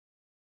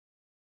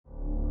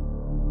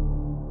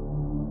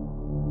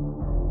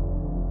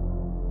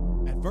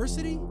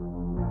adversity,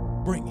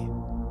 bring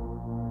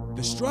it.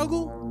 The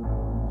struggle,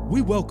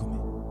 we welcome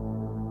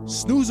it.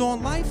 Snooze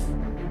on life,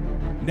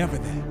 never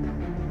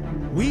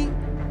that. We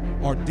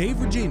are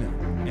Dave Regina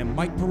and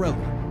Mike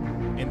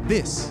Pirelli, and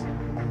this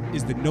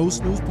is the No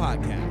Snooze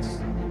Podcast.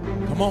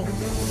 Come on.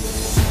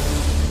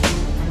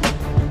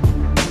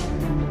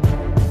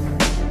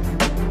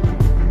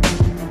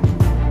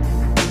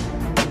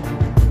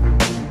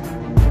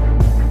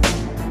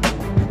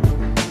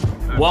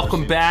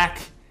 Welcome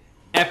back.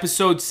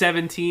 Episode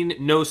 17,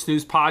 No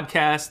Snooze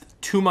Podcast.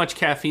 Too much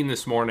caffeine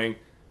this morning,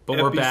 but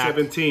we're back.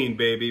 17,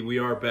 baby. We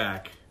are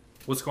back.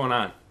 What's going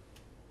on?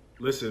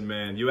 Listen,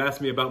 man, you asked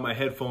me about my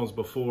headphones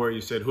before. You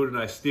said, who did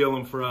I steal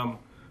them from?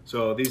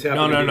 So these have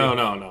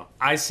No.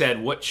 I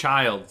said, what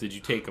child did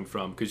you take them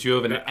from? Because you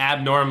have an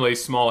abnormally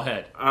small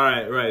head.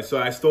 All right. So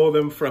I stole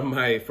them from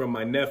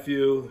my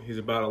nephew. He's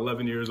about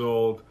 11 years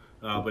old,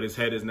 but his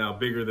head is now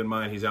bigger than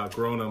mine. He's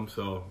outgrown them,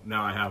 so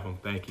now I have them.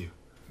 Thank you.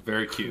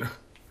 Very cute.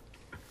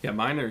 Yeah,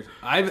 mine are.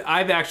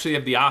 I've actually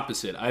have the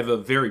opposite. I have a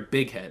very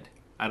big head.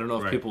 I don't know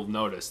if people have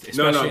noticed,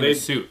 especially in a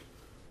suit.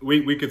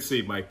 We could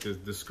see, Mike.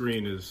 The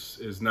screen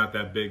is not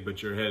that big,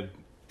 but your head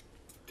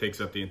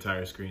takes up the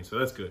entire screen, so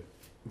that's good.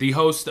 The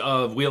host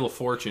of Wheel of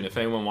Fortune, if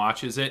anyone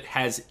watches it,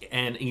 has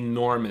an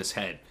enormous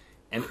head,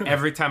 and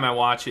every time I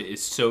watch it,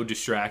 it's so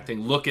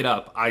distracting. Look it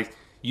up.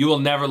 You will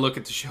never look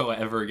at the show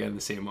ever again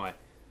the same way.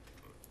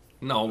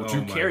 No,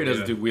 Drew Carey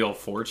doesn't do Wheel of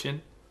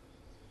Fortune.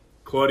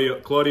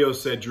 Claudio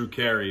said Drew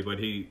Carey, but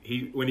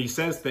he when he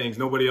says things,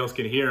 nobody else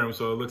can hear him,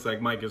 so it looks like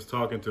Mike is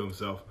talking to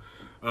himself.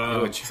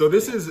 So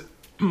this is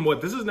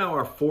now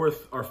our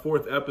fourth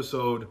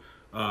episode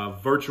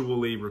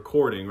virtually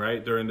recording,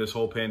 right, during this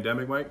whole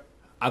pandemic, Mike?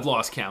 I've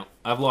lost count.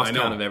 I've lost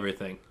count of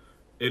everything.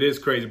 It is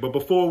crazy. But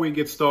before we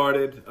get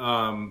started,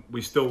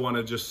 we still want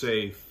to just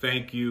say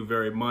thank you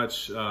very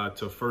much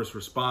to first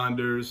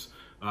responders,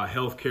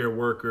 healthcare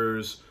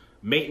workers,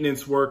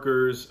 maintenance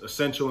workers,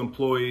 essential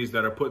employees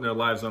that are putting their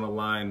lives on the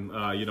line,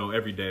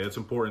 every day. It's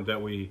important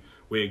that we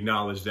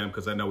acknowledge them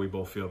because I know we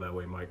both feel that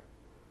way, Mike.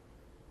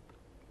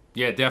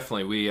 Yeah,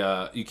 definitely.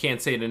 You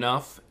can't say it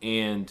enough,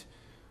 and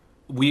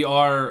we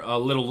are a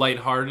little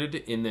lighthearted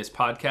in this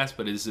podcast,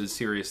 but it is a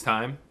serious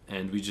time,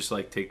 and we just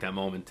like take that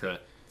moment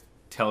to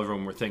tell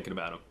everyone we're thinking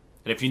about them.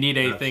 And if you need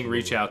anything,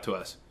 reach out to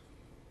us.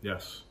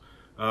 Yes.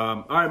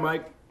 All right,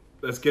 Mike.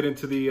 Let's get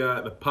into the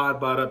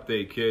Podbot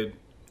update, kid.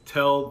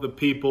 Tell the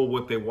people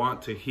what they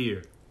want to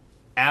hear.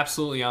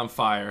 Absolutely on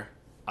fire.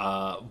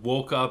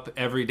 Woke up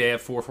every day at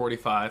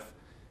 4:45.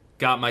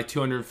 Got my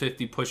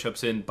 250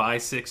 push-ups in by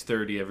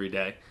 6:30 every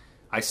day.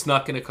 I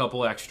snuck in a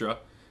couple extra.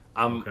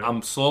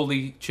 I'm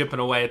slowly chipping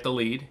away at the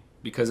lead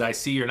because I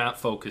see you're not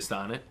focused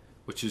on it,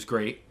 which is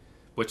great.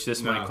 Which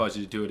this might cause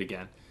you to do it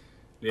again.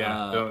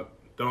 Yeah.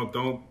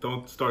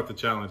 Don't start the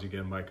challenge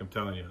again, Mike. I'm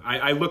telling you.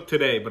 I looked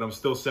today, but I'm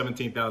still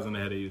 17,000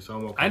 ahead of you, so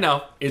I'm okay. I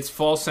know. It's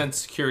false sense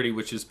of security,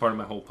 which is part of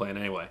my whole plan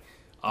anyway.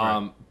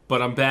 Right.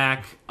 But I'm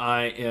back.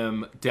 I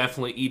am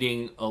definitely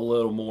eating a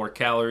little more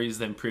calories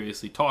than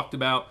previously talked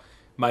about.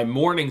 My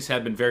mornings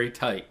have been very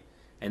tight.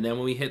 And then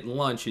when we hit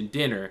lunch and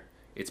dinner,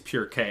 it's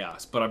pure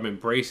chaos. But I'm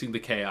embracing the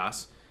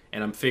chaos,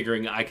 and I'm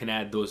figuring I can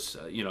add those,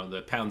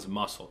 the pounds of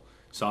muscle.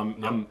 So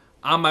I'm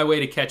on my way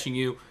to catching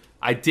you.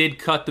 I did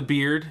cut the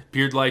beard.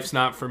 Beard life's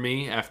not for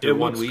me. After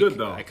 1 week, good,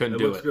 though. I couldn't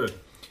do it. It looks good.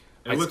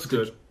 It looks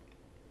good.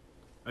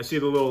 I see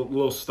the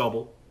little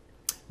stubble.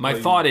 My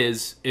thought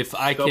is, if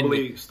I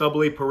can...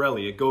 Stubbly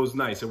Pirelli. It goes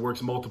nice. It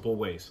works multiple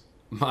ways.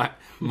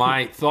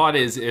 My thought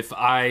is, if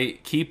I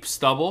keep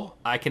stubble,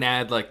 I can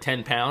add like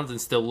 10 pounds and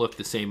still look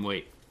the same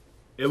weight.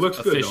 It looks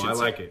good, though. I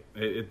like it.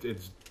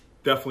 It's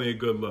definitely a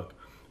good look.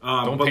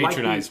 Don't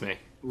patronize me.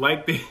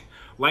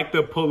 Like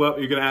the pull-up,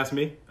 you're going to ask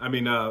me?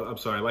 I'm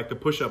sorry, like the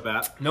push-up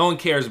app. No one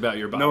cares about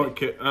your body. No one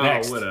cares. Oh,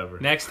 Next. Whatever.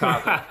 Next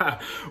topic.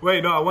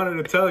 Wait, no, I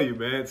wanted to tell you,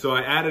 man. So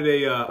I added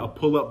a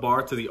pull-up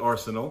bar to the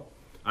arsenal.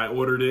 I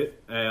ordered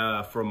it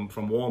from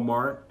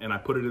Walmart, and I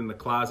put it in the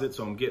closet,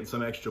 so I'm getting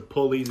some extra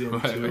pulleys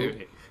in,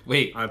 too.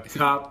 Wait. On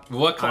top,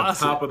 what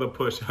closet? On top of the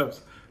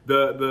push-ups.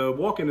 The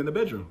walk-in in the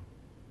bedroom.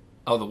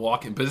 Oh, the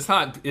walk-in. But it's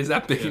not... Is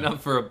that big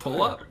enough for a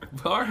pull-up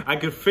bar? I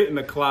could fit in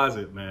the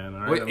closet, man.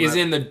 All right? Wait, is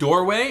it in the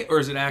doorway, or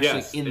is it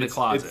actually in the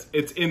closet?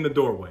 It's in the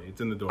doorway. It's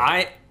in the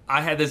doorway.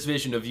 I had this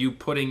vision of you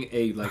putting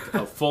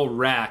a full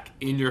rack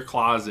in your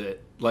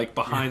closet, like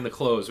behind the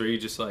clothes, where you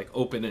just like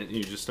open it and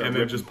you just start and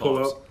then just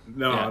pull up.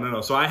 No.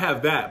 So I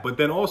have that, but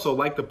then also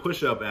like the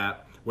push-up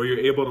app, where you're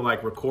able to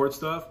like record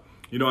stuff.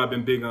 You know, I've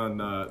been big on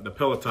the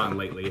Peloton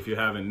lately. If you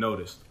haven't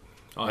noticed.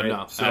 Oh, right?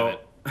 No, I haven't.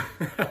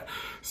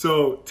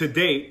 So to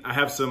date, I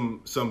have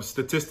some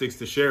statistics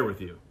to share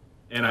with you,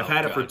 and I've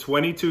had it for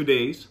 22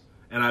 days,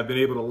 and I've been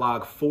able to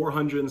log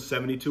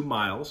 472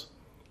 miles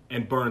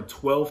and burn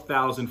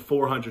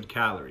 12,400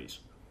 calories.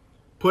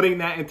 Putting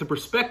that into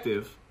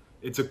perspective,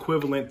 it's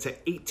equivalent to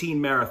 18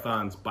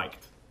 marathons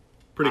biked.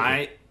 Pretty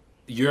cool.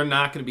 You're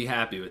not going to be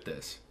happy with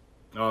this.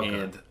 Okay.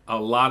 And a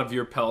lot of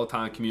your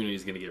Peloton community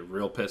is going to get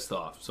real pissed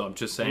off. So I'm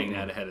just saying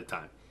that ahead of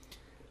time.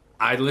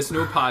 I listened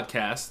to a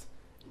podcast,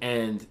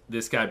 and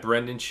this guy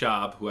Brendan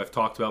Schaub, who I've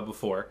talked about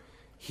before,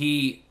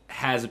 he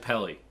has a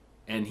Pelly,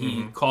 and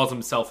he calls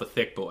himself a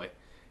thick boy,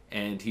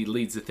 and he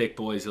leads the thick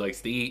boys he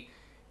likes to eat.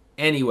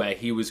 Anyway,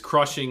 he was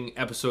crushing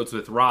episodes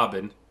with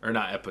Robin, or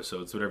not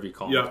episodes, whatever you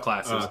call them,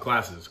 classes.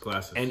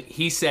 Classes. And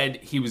he said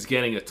he was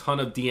getting a ton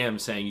of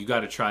DMs saying, you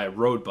got to try a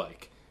road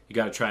bike. You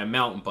got to try a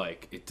mountain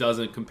bike. It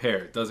doesn't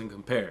compare.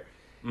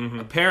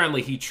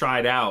 Apparently, he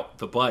tried out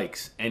the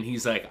bikes, and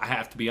he's like, I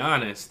have to be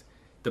honest,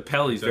 the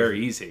Pelly's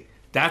very easy.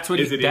 That's what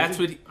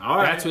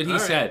he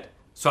said.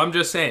 So I'm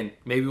just saying,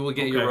 maybe we'll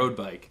get you a road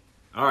bike.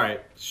 All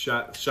right,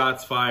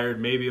 shots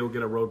fired. Maybe you'll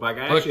get a road bike.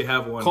 I actually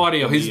have one.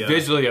 Claudio, he's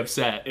visually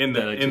upset in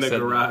the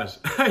garage.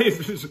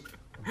 He's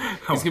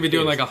gonna be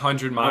doing like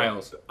 100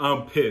 miles.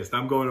 I'm pissed.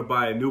 I'm going to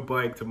buy a new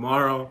bike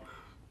tomorrow.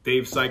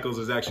 Dave Cycles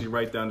is actually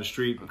right down the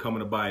street. I'm coming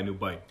to buy a new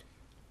bike.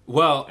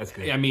 Well,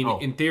 I mean,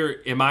 in theory,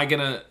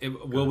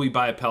 will we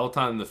buy a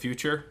Peloton in the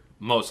future?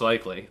 Most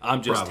likely.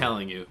 I'm just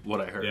telling you what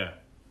I heard. Yeah.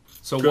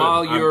 So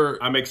while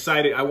I'm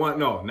excited.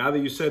 Now that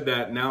you said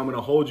that, now I'm going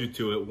to hold you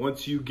to it.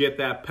 Once you get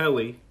that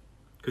Pelly,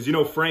 because you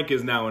know Frank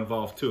is now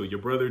involved too. Your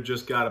brother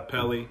just got a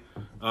Pelly.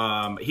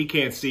 He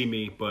can't see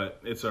me,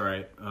 but it's all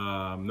right.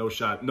 No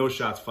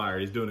shots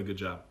fired. He's doing a good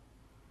job.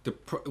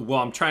 Well,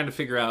 I'm trying to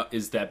figure out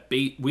is that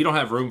bait. We don't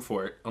have room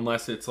for it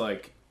unless it's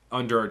like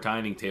under our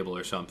dining table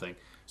or something.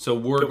 So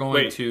we're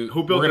going to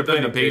put it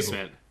in the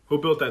basement. Table?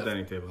 Who built that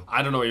dining table?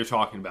 I don't know what you're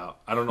talking about.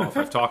 I don't know if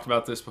I've talked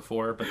about this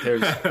before, but I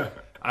don't know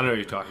what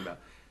you're talking about.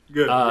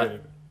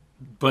 Good.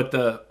 But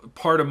the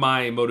part of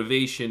my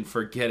motivation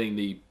for getting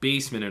the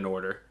basement in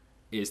order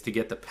is to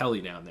get the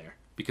Pelly down there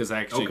because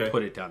I actually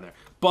put it down there.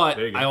 But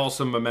I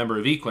also am a member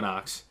of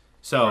Equinox,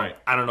 so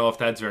I don't know if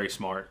that's very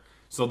smart.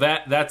 So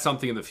that's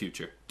something in the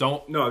future.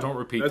 Don't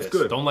repeat this.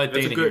 Good. Don't let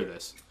Dana hear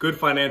this. Good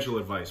financial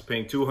advice.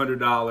 Paying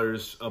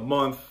 $200 a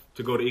month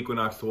to go to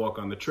Equinox to walk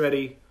on the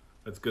treadie.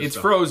 That's good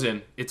stuff.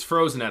 Frozen. It's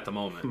frozen at the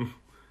moment.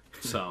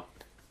 So.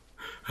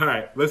 All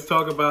right. Let's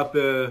talk about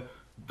the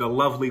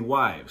lovely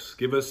wives.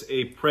 Give us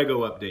a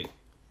Prego update.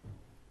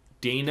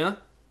 Dana,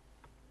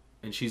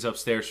 and she's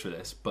upstairs for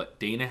this, but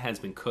Dana has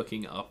been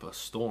cooking up a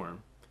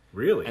storm.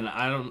 Really? And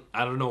I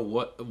don't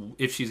know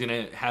if she's going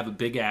to have a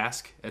big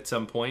ask at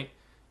some point,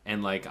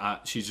 and like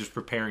she's just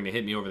preparing to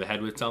hit me over the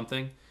head with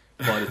something.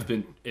 But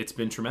it's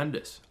been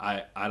tremendous.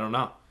 I don't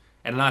know.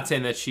 And I'm not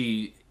saying that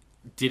she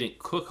didn't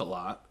cook a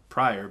lot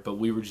prior, but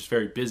we were just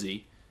very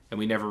busy and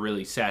we never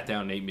really sat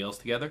down and ate meals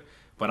together.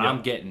 But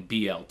I'm getting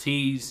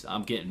BLTs,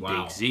 I'm getting Big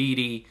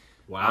Ziti,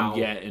 I'm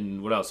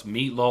getting what else?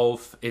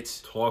 Meatloaf.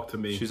 Talk to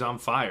me. She's on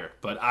fire.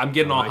 But I'm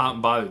getting all hot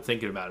and bothered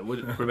thinking about it. What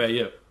about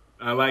you?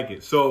 I like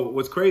it. So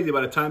what's crazy,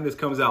 by the time this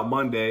comes out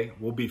Monday,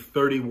 we'll be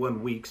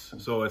 31 weeks.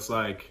 So it's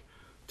like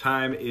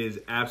time is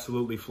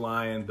absolutely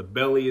flying. The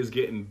belly is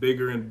getting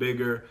bigger and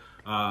bigger.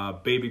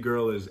 Baby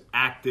girl is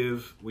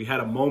active. We had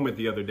a moment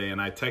the other day,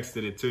 and I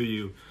texted it to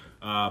you.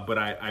 But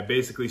I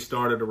basically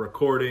started a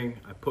recording.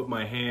 I put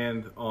my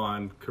hand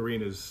on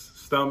Karina's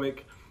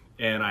stomach,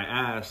 and I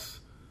asked,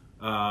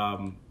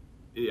 I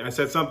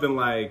said something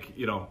like,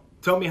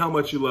 tell me how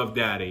much you love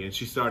daddy. And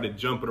she started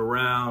jumping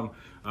around.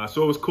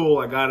 So it was cool.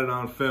 I got it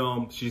on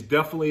film. She's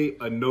definitely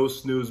a no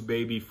snooze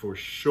baby for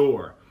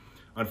sure.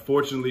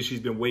 Unfortunately, she's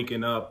been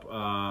waking up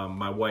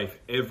my wife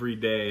every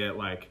day at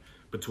like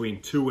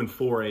between 2 and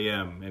 4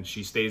 a.m. and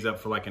she stays up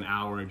for like an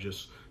hour and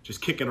just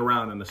kicking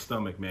around in the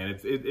stomach, man.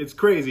 It's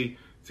crazy.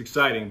 It's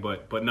exciting,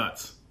 but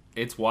nuts.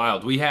 It's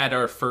wild. We had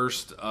our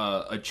first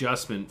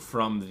adjustment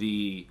from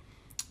the,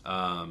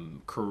 we're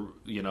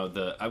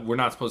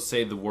not supposed to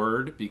say the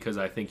word because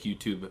I think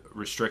YouTube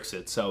restricts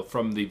it. So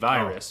from the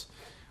virus,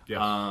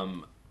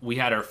 we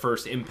had our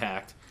first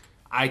impact.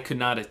 I could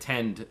not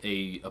attend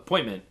a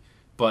appointment,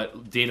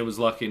 but Dana was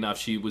lucky enough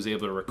she was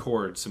able to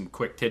record some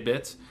quick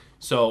tidbits.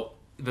 So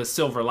the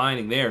silver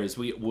lining there is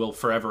we will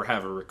forever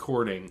have a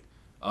recording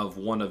of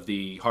one of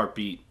the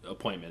heartbeat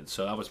appointments.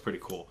 So that was pretty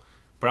cool.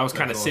 But I was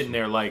kind of sitting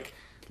there like,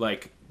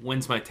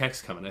 when's my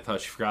text coming? I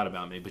thought she forgot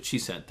about me, but she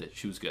sent it.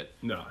 She was good.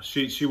 No,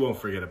 she won't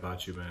forget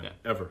about you, man. Yeah.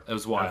 Ever. It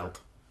was wild.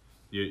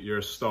 Ever. You're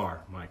a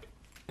star, Mike.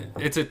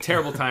 It's a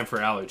terrible time for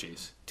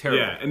allergies.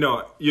 Terrible. Yeah,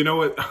 no, you know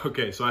what?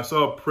 Okay, so I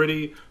saw a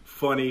pretty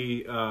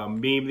funny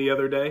meme the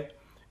other day,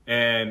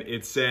 and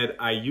it said,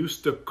 I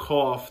used to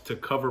cough to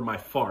cover my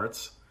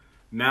farts.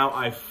 Now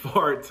I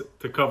fart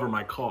to cover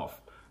my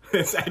cough.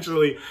 It's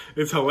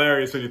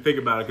hilarious when you think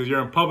about it because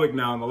you're in public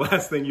now and the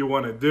last thing you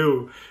want to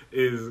do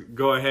is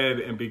go ahead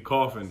and be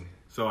coughing.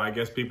 So I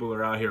guess people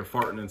are out here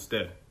farting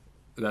instead.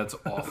 That's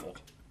awful.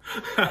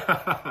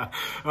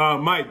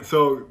 Mike,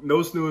 so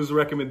no snooze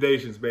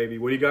recommendations, baby.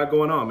 What do you got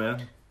going on,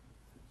 man?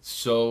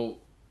 So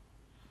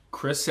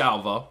Chris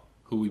Salvo,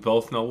 who we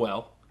both know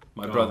well,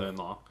 my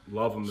brother-in-law.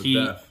 Love him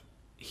to death.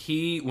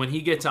 When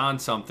he gets on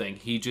something,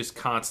 he just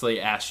constantly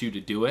asks you to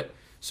do it.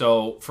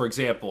 So, for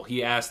example,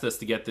 he asked us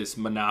to get this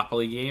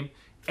Monopoly game.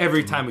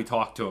 Every time we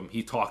talk to him,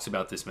 he talks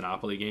about this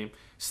Monopoly game.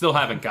 Still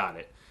haven't got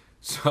it.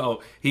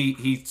 So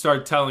he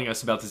started telling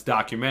us about this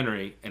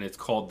documentary, and it's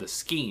called The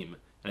Scheme,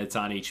 and it's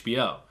on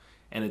HBO.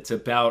 and it's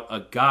about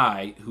a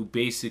guy who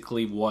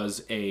basically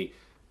was a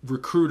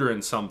recruiter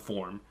in some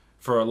form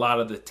for a lot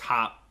of the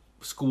top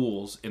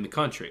schools in the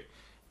country.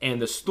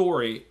 And the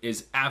story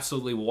is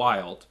absolutely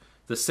wild.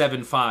 The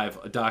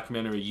 7-5, a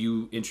documentary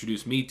you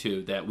introduced me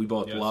to that we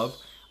both love,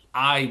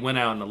 I went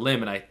out on a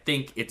limb, and I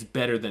think it's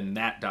better than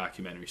that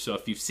documentary. So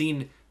if you've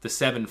seen the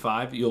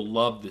 7-5, you'll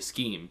love the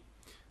scheme.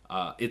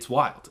 It's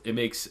wild.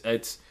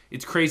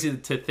 It's crazy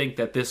to think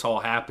that this all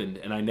happened,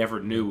 and I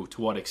never knew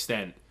to what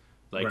extent.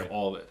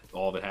 All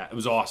of it happened. It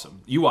was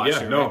awesome. You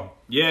watched it, right?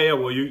 Yeah.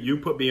 Well, you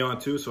put me on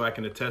too, so I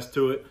can attest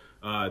to it.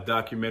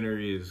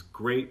 Documentary is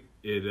great.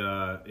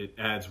 It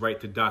adds right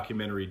to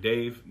documentary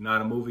Dave,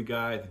 not a movie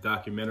guy. The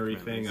documentary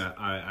thing,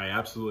 I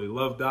absolutely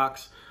love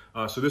docs.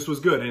 So this was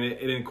good, and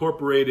it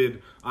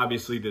incorporated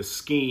obviously the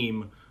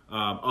scheme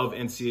of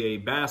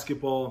NCAA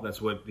basketball.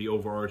 That's what the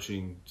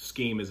overarching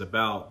scheme is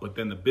about. But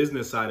then the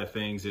business side of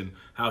things and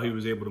how he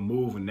was able to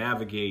move and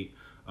navigate.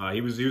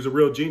 He was a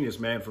real genius,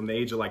 man, from the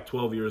age of like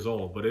 12 years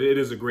old. But it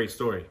is a great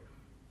story.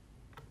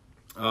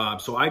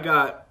 So I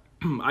got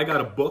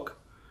a book.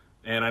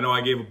 And I know I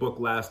gave a book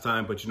last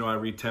time, but I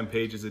read 10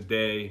 pages a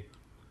day.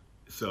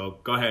 So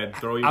go ahead,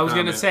 throw your I was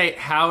comment. going to say,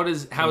 how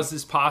is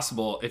this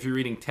possible if you're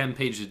reading 10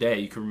 pages a day?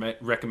 You can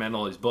recommend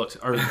all these books.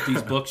 Or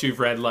these books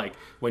you've read like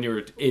when you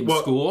were in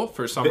school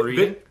for summer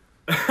reading?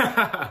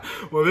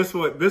 Well, this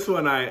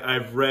one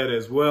I've read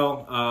as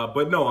well.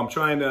 But no, I'm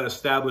trying to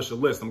establish a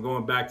list. I'm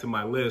going back to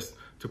my list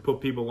to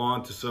put people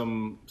on to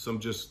some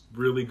just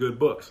really good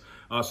books.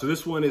 So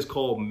this one is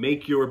called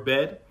Make Your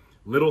Bed,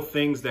 Little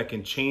Things That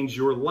Can Change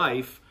Your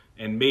Life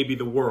and Maybe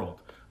the World.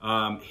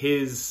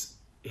 His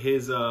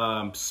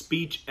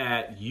speech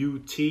at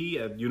UT,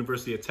 at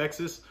University of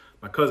Texas,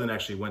 my cousin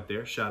actually went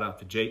there, shout out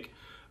to Jake.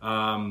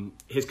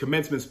 His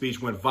commencement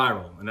speech went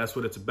viral, and that's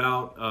what it's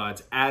about.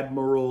 It's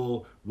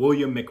Admiral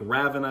William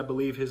McRaven, I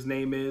believe his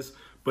name is,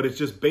 but it's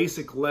just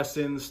basic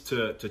lessons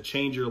to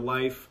change your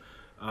life,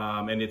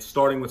 and it's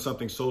starting with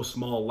something so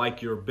small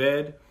like your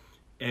bed.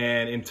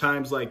 And in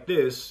times like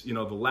this, the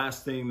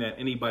last thing that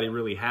anybody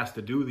really has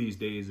to do these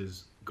days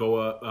is go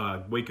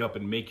up, wake up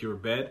and make your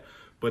bed.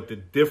 But the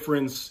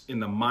difference in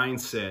the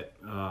mindset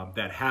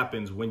that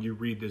happens when you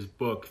read this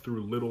book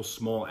through little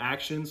small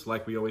actions,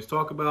 like we always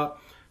talk about,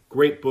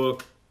 great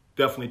book.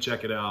 Definitely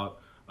check it out.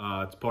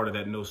 It's part of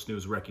that No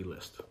Snooze Recce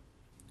list.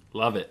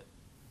 Love it.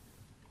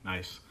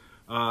 Nice.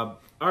 All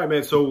right,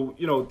 man. So,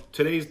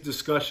 today's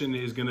discussion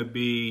is going to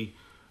be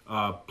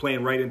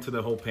playing right into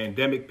the whole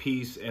pandemic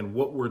piece and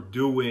what we're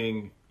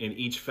doing in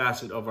each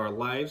facet of our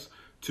lives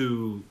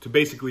to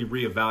basically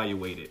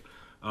reevaluate it.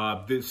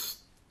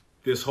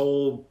 This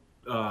whole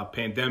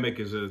pandemic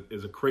is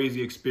a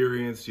crazy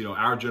experience.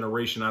 Our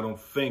generation, I don't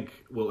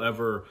think, will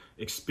ever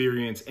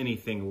experience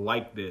anything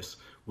like this.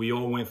 We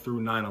all went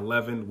through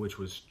 9/11, which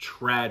was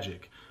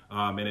tragic.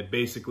 And it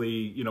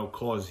basically,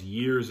 caused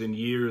years and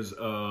years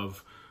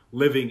of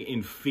living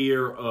in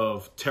fear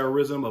of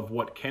terrorism, of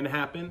what can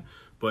happen.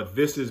 But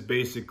this is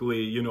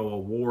basically, a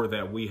war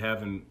that we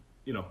haven't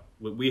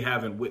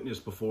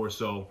witnessed before.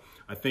 So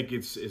I think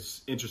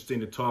it's interesting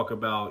to talk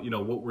about,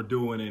 what we're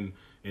doing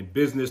in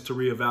business to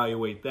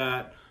reevaluate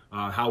that,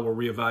 how we're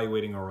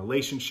reevaluating our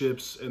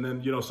relationships, and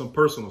then, some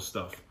personal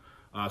stuff.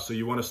 So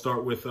you want to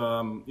start with,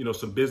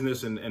 some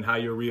business and how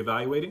you're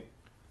reevaluating?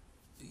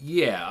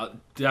 Yeah,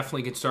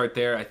 definitely can start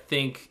there. I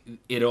think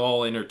it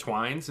all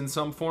intertwines in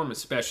some form,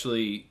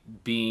 especially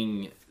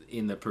being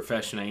in the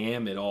profession I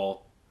am. It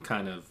all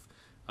kind of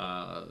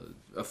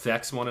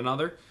affects one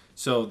another.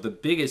 So the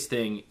biggest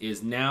thing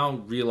is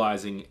now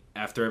realizing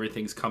after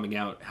everything's coming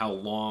out how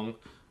long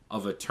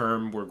of a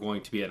term we're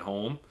going to be at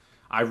home.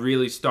 I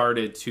really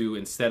started to,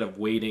 instead of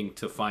waiting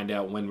to find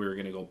out when we were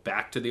going to go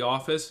back to the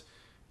office,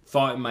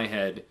 thought in my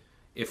head,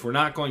 if we're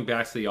not going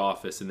back to the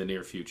office in the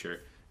near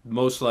future,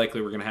 most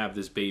likely we're going to have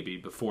this baby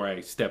before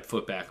I step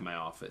foot back in my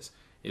office.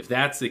 If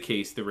that's the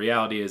case, the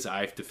reality is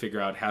I have to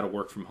figure out how to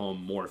work from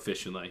home more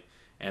efficiently,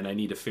 and I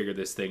need to figure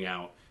this thing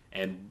out.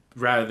 And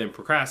rather than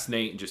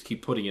procrastinate and just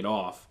keep putting it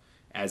off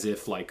as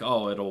if like,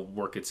 oh, it'll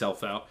work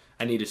itself out,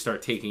 I need to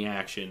start taking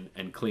action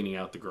and cleaning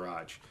out the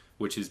garage,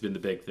 which has been the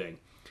big thing.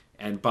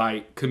 And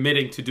by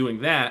committing to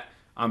doing that,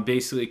 I'm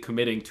basically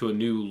committing to a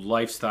new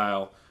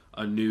lifestyle,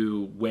 a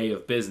new way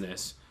of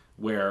business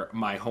where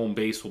my home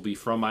base will be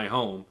from my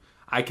home.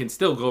 I can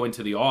still go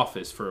into the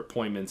office for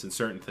appointments and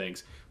certain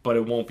things, but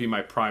it won't be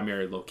my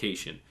primary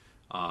location.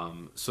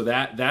 So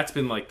that's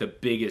been like the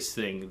biggest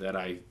thing that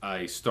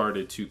I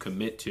started to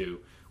commit to.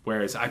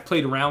 Whereas I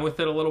played around with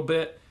it a little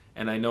bit,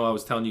 and I know I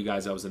was telling you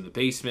guys I was in the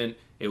basement.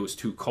 It was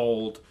too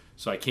cold,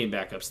 so I came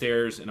back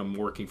upstairs, and I'm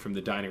working from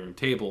the dining room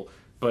table.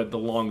 But the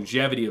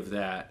longevity of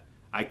that,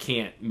 I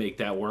can't make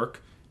that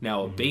work.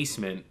 Now, a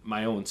basement,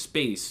 my own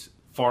space,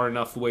 far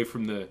enough away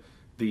from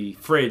the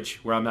fridge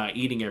where I'm not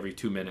eating every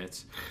 2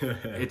 minutes,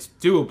 it's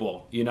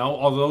doable,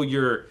 Although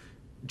you're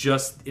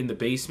just in the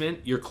basement,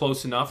 you're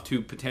close enough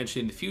to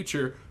potentially in the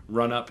future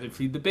run up and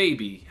feed the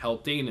baby,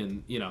 help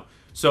Dana,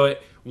 So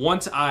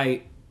once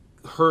I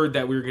heard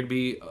that we were going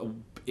to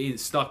be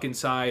stuck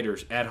inside or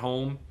at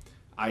home,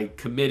 I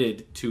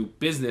committed to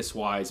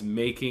business-wise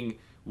making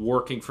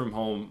working from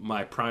home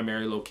my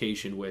primary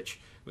location, which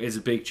is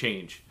a big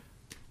change.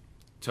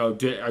 So,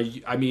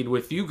 I mean,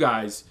 with you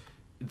guys,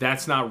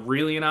 that's not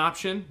really an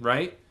option,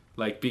 right?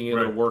 Like being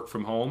able to work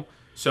from home.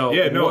 So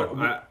yeah,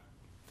 no,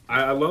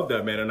 I love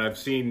that, man. And I've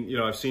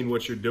seen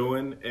what you're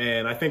doing.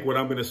 And I think what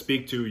I'm going to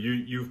speak to,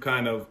 you've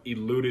kind of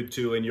alluded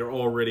to, and you're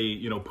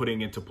already,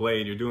 putting into play,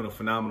 and you're doing a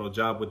phenomenal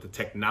job with the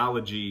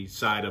technology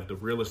side of the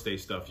real estate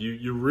stuff.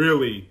 You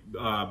really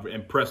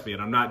impressed me,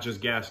 and I'm not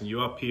just gassing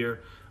you up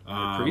here.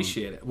 I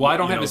appreciate it. Well, I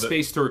don't have a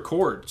space to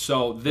record.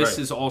 So this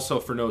is also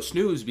for No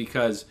Snooze,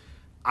 because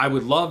I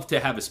would love to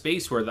have a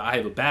space where I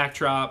have a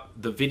backdrop,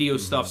 the video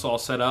stuff's all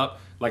set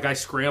up. Like I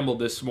scrambled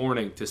this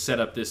morning to set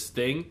up this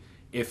thing.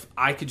 If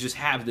I could just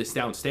have this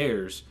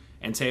downstairs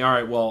and say, all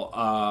right, well,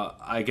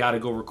 I got to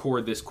go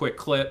record this quick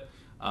clip,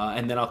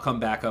 and then I'll come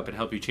back up and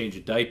help you change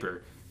a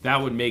diaper,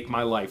 that would make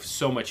my life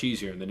so much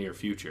easier in the near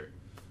future.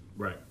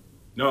 Right.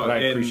 No, but I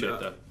appreciate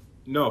that.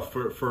 No,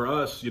 for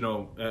us,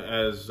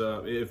 as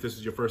if this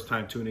is your first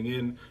time tuning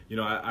in,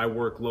 I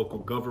work local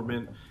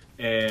government,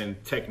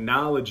 and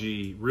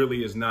technology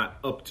really is not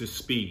up to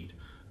speed.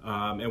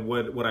 And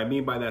what I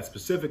mean by that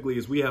specifically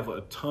is we have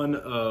a ton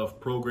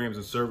of programs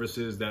and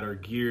services that are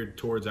geared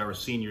towards our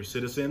senior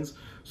citizens.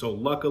 So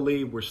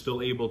luckily, we're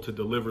still able to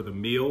deliver the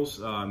meals.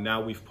 Now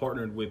we've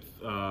partnered with,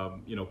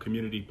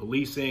 community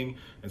policing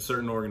and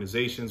certain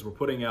organizations. We're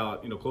putting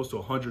out, close to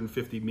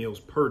 150 meals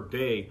per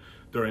day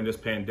during this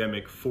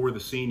pandemic for the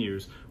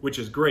seniors, which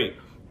is great.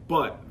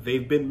 But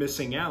they've been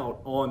missing out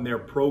on their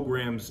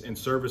programs and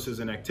services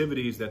and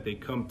activities that they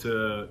come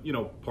to,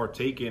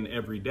 partake in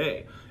every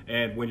day.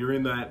 And when you're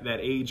in that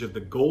age of the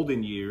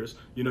golden years,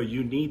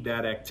 you need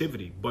that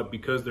activity. But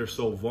because they're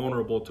so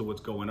vulnerable to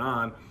what's going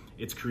on,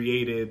 it's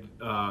created,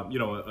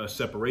 a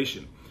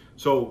separation.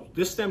 So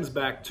this stems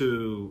back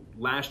to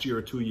last year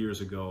or 2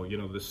 years ago.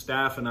 The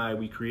staff and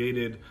we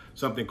created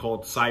something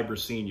called Cyber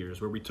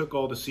Seniors, where we took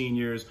all the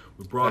seniors,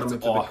 we brought them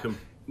into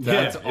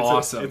That's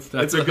awesome.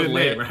 It's a good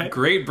name, right?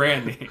 Great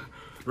brand name.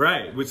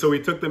 Right. So we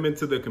took them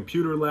into the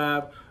computer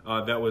lab.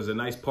 That was a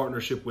nice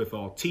partnership with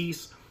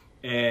Altice.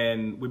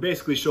 And we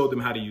basically showed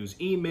them how to use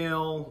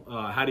email,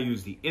 how to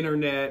use the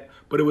internet.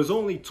 But it was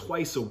only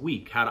twice a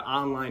week, how to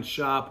online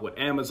shop, what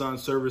Amazon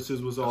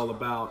services was all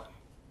about.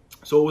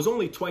 So it was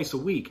only twice a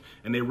week,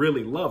 and they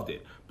really loved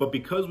it. But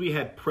because we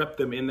had prepped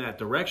them in that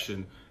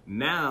direction,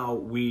 now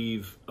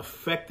we've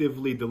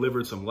effectively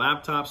delivered some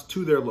laptops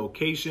to their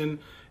location.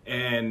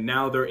 And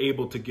now they're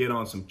able to get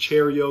on some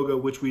chair yoga,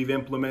 which we've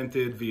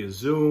implemented via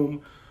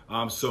Zoom.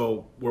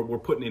 So we're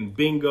putting in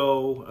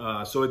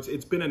bingo. So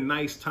it's been a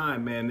nice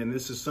time, man. And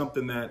this is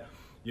something that,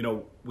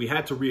 we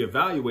had to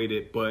reevaluate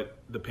it, but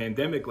the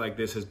pandemic like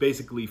this has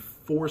basically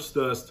forced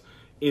us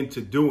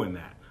into doing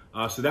that.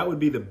 So that would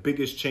be the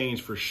biggest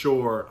change for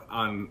sure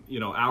on,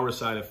 our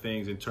side of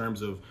things in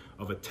terms of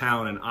a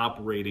town and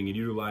operating and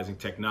utilizing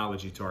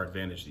technology to our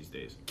advantage these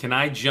days. Can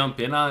I jump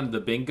in on the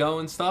bingo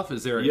and stuff?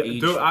 Is there an age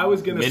dude, I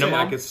was gonna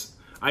minimum? say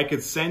I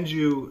could send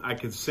you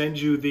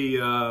the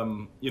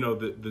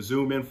the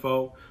Zoom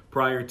info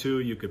prior to.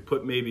 You could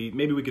put maybe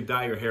we could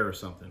dye your hair or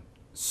something.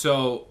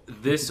 So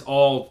this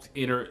all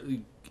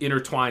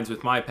intertwines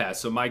with my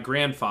past. So my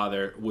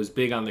grandfather was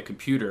big on the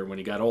computer when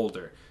he got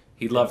older.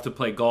 He loved to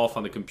play golf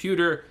on the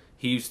computer.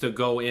 He used to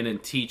go in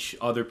and teach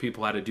other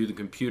people how to do the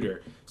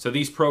computer. So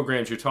these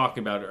programs you're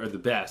talking about are the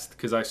best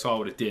because I saw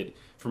what it did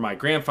for my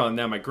grandfather.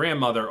 Now my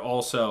grandmother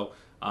also,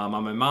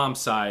 on my mom's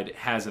side,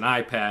 has an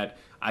iPad.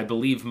 I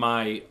believe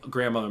my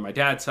grandmother on my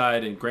dad's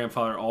side and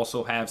grandfather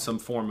also have some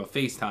form of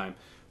FaceTime.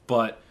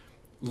 But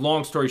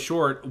long story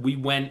short, we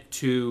went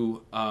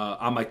to,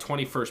 on my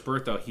 21st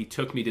birthday, he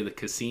took me to the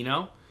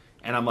casino.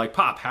 And I'm like,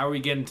 Pop, how are we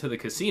getting to the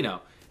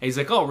casino? And he's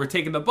like, oh, we're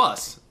taking the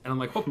bus. And I'm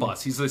like, what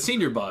bus? He's the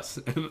senior bus.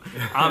 And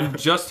I'm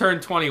just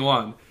turned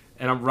 21,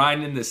 and I'm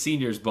riding in the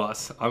senior's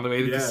bus on the way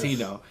to the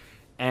casino.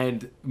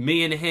 And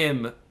me and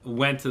him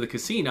went to the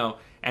casino,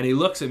 and he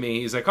looks at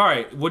me. He's like, all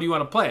right, what do you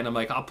want to play? And I'm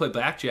like, I'll play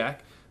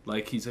blackjack.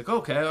 Like, he's like,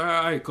 okay, all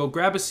right, go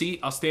grab a seat.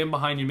 I'll stand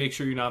behind you, make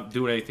sure you're not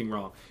doing anything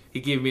wrong. He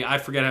gave me, I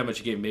forget how much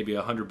he gave me, maybe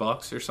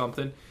 $100 or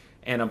something.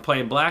 And I'm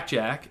playing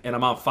blackjack, and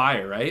I'm on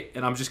fire, right?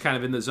 And I'm just kind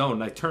of in the zone.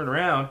 And I turn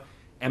around,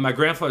 and my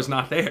grandfather's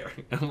not there.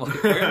 And I'm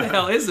like, where the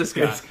hell is this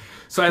guy?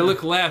 So I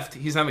look left.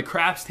 He's on the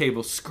craps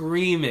table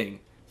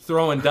screaming,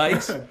 throwing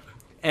dice.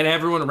 And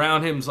everyone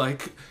around him's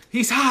like,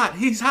 he's hot,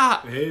 he's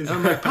hot. And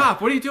I'm like,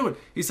 Pop, what are you doing?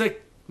 He's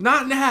like,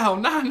 not now,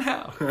 not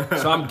now.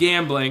 So I'm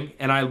gambling,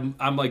 and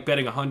I'm like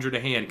betting 100 a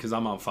hand because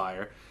I'm on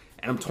fire.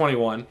 And I'm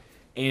 21.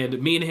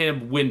 And me and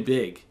him win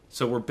big.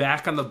 So we're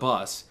back on the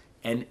bus,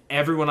 and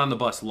everyone on the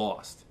bus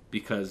lost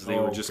because they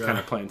were just kind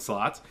of playing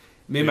slots.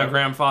 Me and my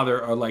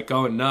grandfather are like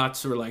going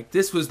nuts. We're like,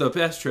 this was the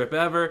best trip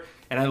ever.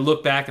 And I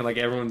look back and like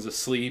everyone's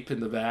asleep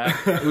in the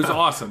back. It was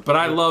awesome. But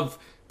I love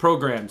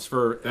programs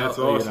for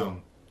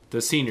awesome.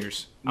 The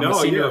seniors. I'm a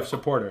senior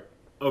supporter.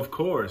 Of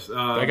course.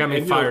 That got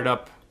me fired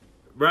up.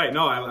 Right.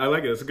 No, I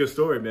like it. It's a good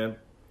story, man.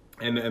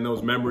 and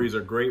those memories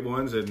are great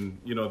ones, and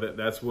you know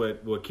that's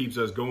what keeps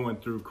us going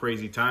through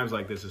crazy times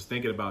like this, is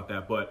thinking about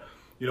that. But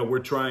you know, we're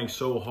trying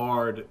so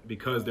hard,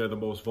 because they're the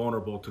most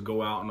vulnerable, to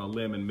go out on a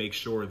limb and make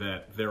sure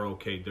that they're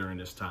okay during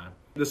this time.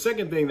 The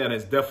second thing that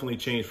has definitely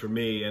changed for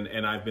me,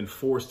 and I've been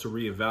forced to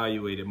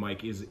reevaluate it,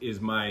 Mike, is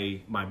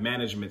my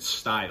management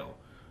style.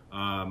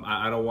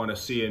 I don't want to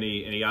see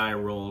any eye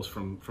rolls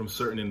from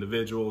certain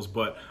individuals,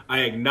 but I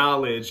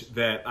acknowledge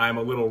that I'm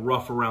a little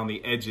rough around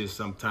the edges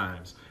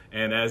sometimes.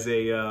 And as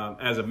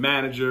a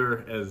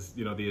manager, as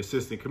you know, the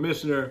assistant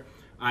commissioner,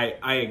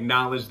 I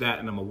acknowledge that,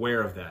 and I'm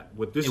aware of that.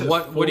 What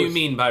do you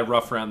mean by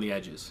rough around the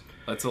edges?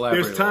 Let's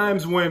elaborate. There's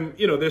times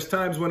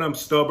when I'm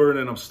stubborn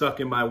and I'm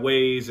stuck in my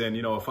ways, and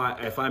you know, if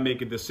I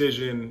make a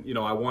decision, you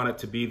know, I want it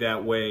to be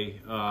that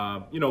way.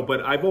 You know,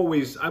 but I've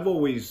always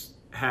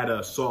had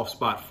a soft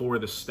spot for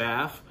the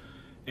staff,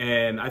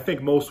 and I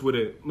think most would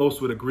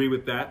agree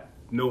with that.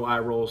 No eye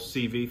rolls,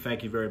 CV.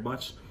 Thank you very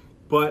much.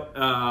 But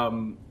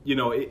you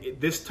know,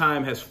 this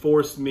time has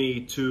forced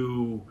me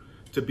to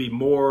be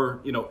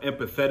more, you know,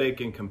 empathetic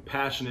and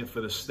compassionate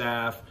for the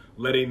staff,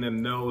 letting them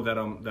know that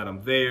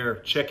I'm there,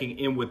 checking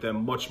in with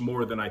them much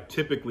more than I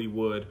typically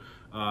would,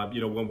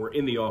 you know, when we're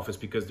in the office,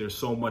 because there's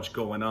so much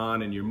going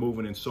on and you're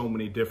moving in so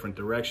many different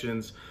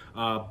directions.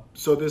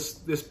 So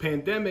this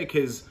pandemic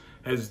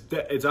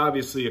it's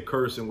obviously a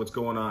curse, and what's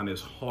going on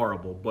is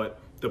horrible. But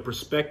the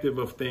perspective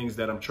of things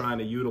that I'm trying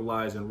to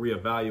utilize and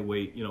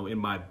reevaluate, you know, in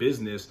my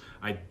business,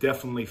 I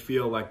definitely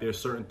feel like there's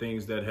certain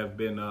things that have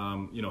been,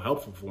 you know,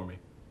 helpful for me.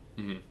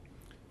 Mm-hmm.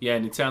 Yeah,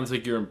 and it sounds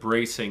like you're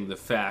embracing the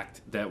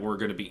fact that we're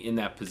going to be in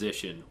that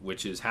position,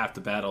 which is half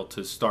the battle,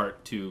 to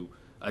start to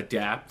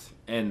adapt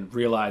and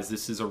realize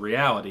this is a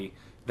reality,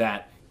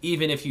 that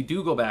even if you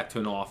do go back to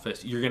an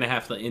office, you're going to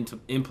have to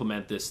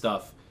implement this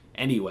stuff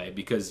anyway,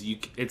 because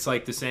it's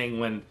like the saying,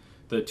 when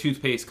the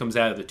toothpaste comes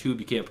out of the tube,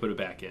 you can't put it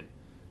back in.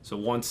 So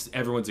once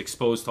everyone's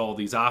exposed to all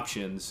these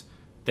options,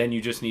 then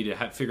you just need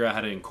to figure out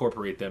how to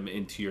incorporate them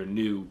into your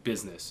new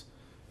business,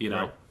 you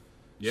know? Right.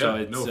 Yeah, so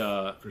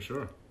it's, for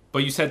sure.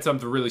 But you said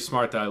something really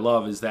smart that I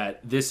love, is that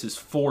this has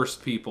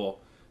forced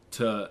people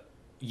to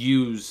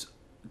use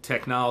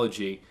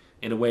technology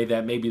in a way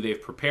that maybe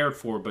they've prepared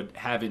for but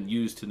haven't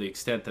used to the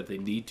extent that they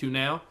need to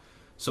now.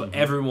 So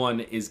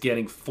everyone is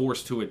getting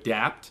forced to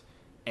adapt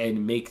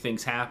and make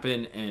things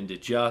happen and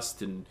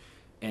adjust,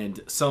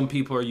 and some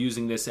people are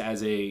using this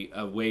as a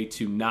way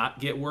to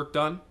not get work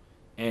done,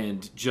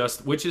 and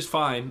which is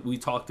fine. We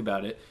talked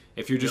about it.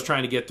 If you're just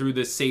trying to get through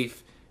this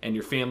safe and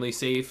your family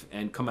safe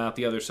and come out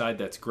the other side,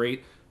 that's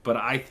great. But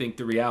I think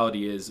the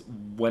reality is,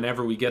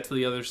 whenever we get to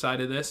the other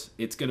side of this,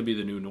 it's going to be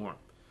the new norm.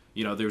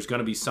 You know, there's going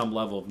to be some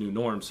level of new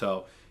norm.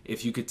 So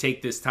if you could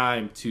take this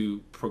time to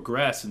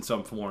progress in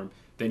some form,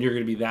 then you're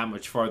going to be that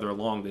much farther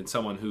along than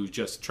someone who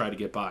just tried to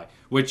get by,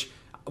 which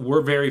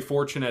we're very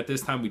fortunate at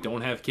this time. We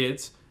don't have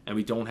kids, and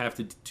we don't have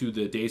to do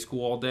the day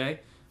school all day.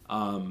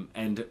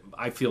 And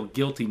I feel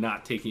guilty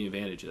not taking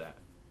advantage of that.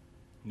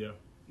 Yeah.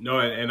 No,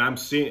 and I'm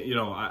seeing, you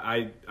know,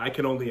 I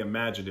can only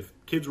imagine if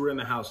kids were in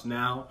the house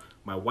now.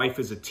 My wife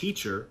is a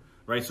teacher,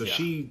 right? So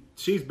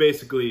she's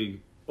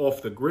basically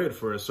off the grid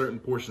for a certain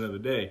portion of the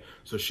day.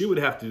 So she would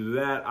have to do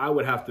that. I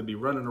would have to be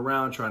running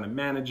around trying to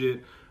manage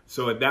it.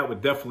 So that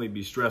would definitely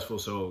be stressful.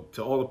 So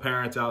to all the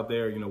parents out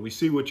there, you know, we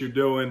see what you're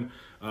doing.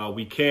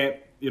 We can't,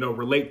 you know,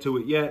 relate to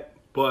it yet,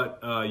 but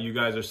you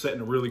guys are setting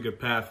a really good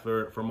path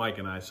for Mike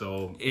and I.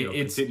 So you know,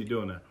 continue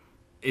doing that.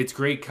 It's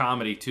great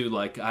comedy too.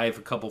 Like, I have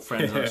a couple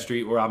friends on the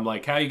street where I'm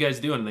like, "How you guys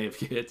doing?" And they have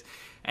kids,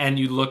 and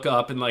you look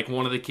up and like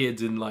one of the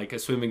kids in like a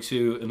swimming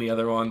suit, and the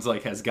other one's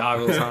like has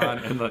goggles on,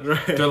 and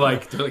like, they're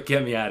like,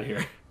 "Get me out of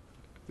here."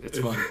 It's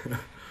fun.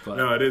 But,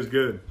 no, it is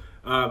good.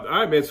 All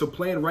right, man. So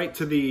playing right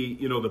to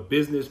the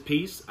business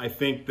piece, I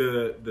think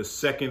the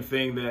second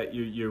thing that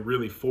you're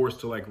really forced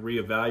to like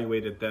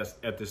reevaluate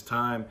at this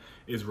time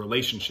is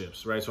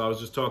relationships, right? So I was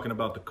just talking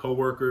about the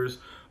coworkers,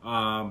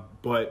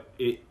 but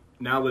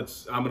I'm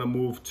going to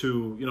move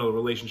to the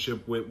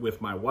relationship with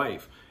my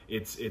wife.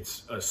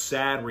 It's a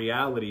sad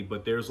reality,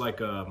 but there's like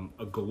a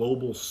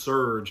global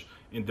surge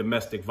in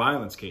domestic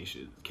violence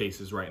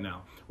cases right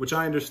now, which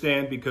I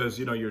understand because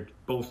you're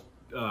both.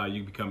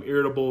 You become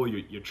irritable.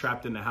 You're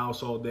trapped in the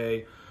house all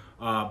day.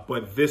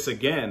 But this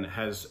again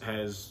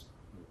has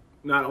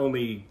not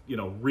only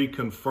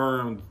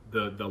reconfirmed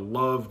the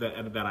love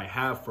that I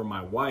have for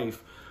my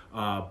wife,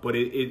 but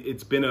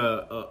it's been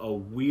a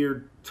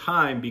weird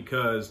time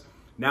because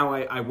now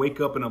I wake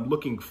up and I'm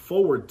looking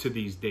forward to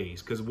these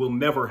days because we'll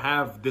never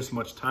have this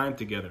much time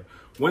together.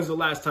 When's the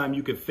last time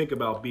you could think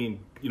about being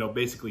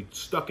basically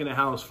stuck in a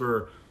house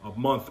for a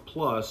month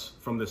plus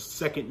from the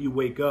second you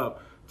wake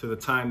up to the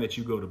time that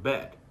you go to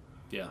bed?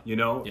 Yeah.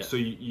 So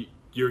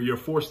you're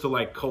forced to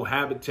like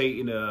cohabitate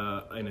in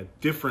a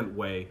different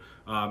way,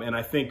 and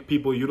I think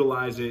people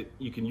utilize it.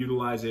 You can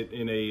utilize it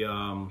in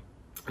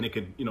and it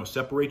could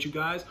separate you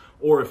guys,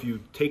 or if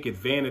you take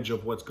advantage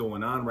of what's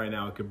going on right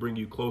now, it could bring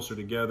you closer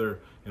together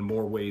in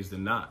more ways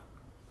than not.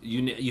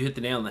 You hit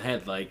the nail on the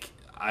head. Like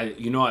I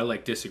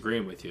like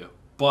disagreeing with you,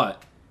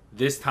 but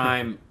this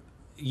time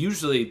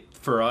usually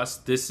for us,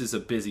 this is a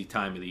busy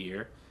time of the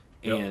year.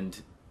 Yep.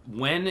 And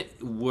when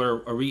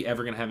are we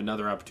ever going to have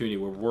another opportunity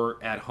where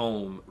we're at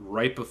home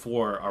right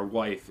before our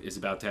wife is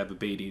about to have a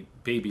baby,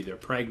 they're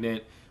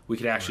pregnant, we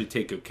could actually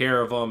take good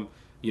care of them,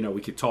 you know,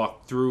 we could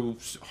talk through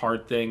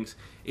hard things.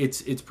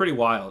 It's pretty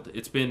wild.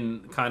 It's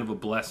been kind of a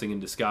blessing in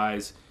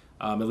disguise,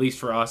 at least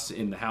for us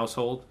in the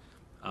household.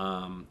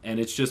 And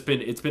it's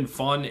been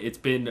fun. It's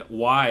been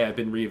why I've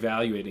been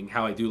reevaluating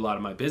how I do a lot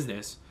of my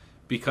business,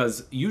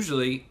 because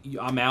usually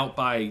I'm out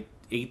by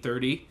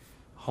 8:30,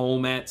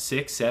 home at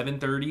 6,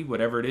 7:30,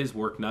 whatever it is,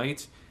 work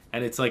nights.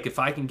 And it's like, if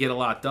I can get a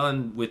lot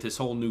done with this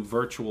whole new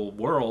virtual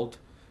world,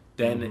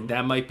 then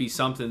that might be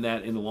something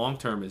that in the long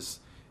term is,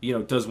 you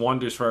know, does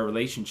wonders for our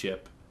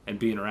relationship and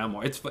being around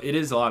more. It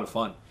is a lot of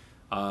fun.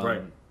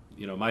 Right.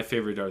 You know, my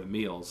favorite are the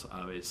meals,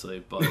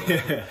 obviously, but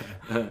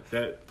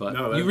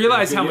you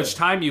realize how much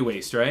time you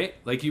waste, right?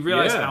 Like, you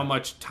realize how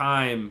much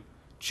time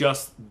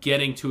just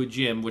getting to a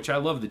gym, which I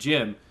love the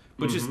gym,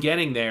 but just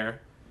getting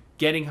there,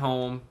 getting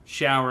home,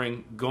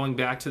 showering, going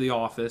back to the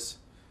office,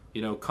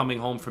 you know, coming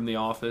home from the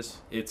office.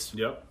 It's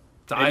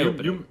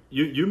eye-opening.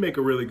 You make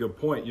a really good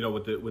point. You know,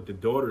 with the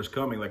daughters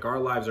coming, like, our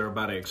lives are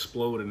about to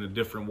explode in a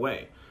different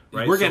way,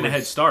 right? We're getting a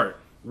head start.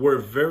 We're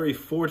very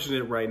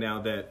fortunate right now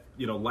that,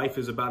 you know, life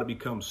is about to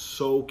become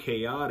so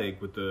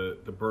chaotic with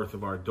the birth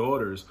of our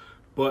daughters,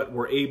 but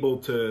we're able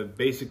to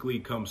basically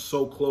come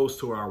so close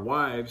to our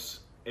wives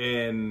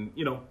and,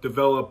 you know,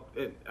 develop,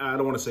 I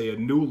don't want to say a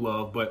new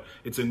love, but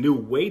it's a new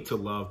way to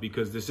love,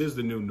 because this is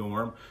the new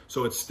norm.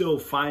 So it's still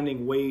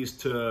finding ways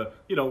to,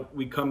 you know,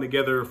 we come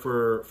together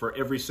for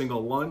every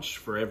single lunch,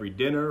 for every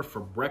dinner,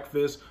 for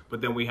breakfast,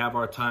 but then we have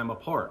our time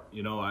apart.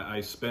 You know,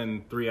 I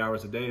spend 3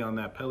 hours a day on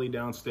that Pelly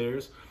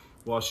downstairs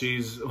while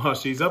she's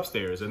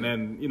upstairs, and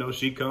then, you know,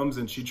 she comes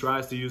and she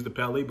tries to use the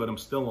Pelly, but I'm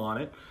still on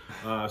it.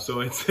 So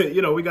it's,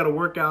 you know, we got to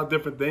work out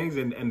different things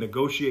and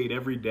negotiate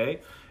every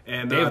day.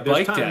 And they have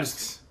bike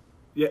desks.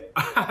 Yeah.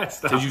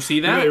 Did you see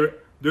that?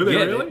 Do they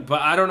really?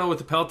 But I don't know with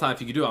the Peloton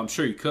if you could do it. I'm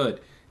sure you could.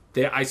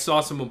 I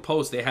saw someone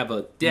post they have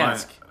a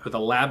desk with a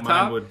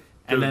laptop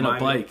and then a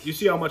bike. You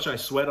see how much I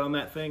sweat on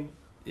that thing?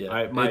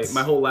 Yeah.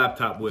 My whole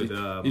laptop would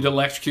you'd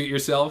electrocute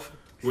yourself.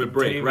 Would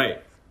break,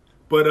 right?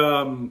 But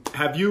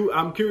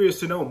I'm curious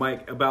to know,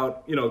 Mike,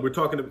 about, you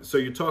know, so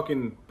you're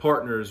talking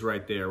partners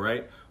right there,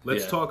 right?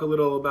 Let's talk a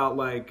little about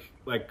like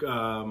you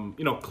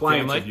know,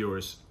 clients of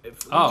yours.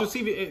 Just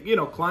even, you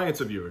know,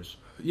 clients of yours.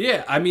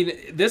 Yeah, I mean,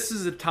 this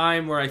is a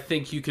time where I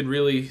think you can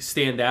really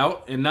stand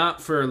out, and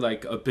not for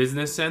like a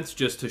business sense,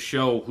 just to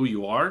show who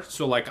you are.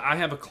 So like, I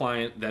have a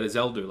client that is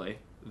elderly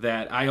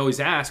that I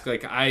always ask,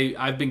 like,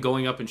 I've been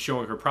going up and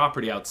showing her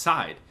property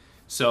outside.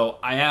 So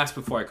I asked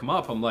before I come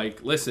up, I'm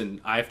like,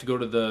 listen, I have to go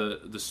to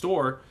the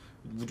store.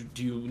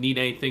 Do you need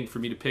anything for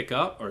me to pick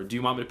up? Or do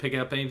you want me to pick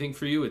up anything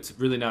for you? It's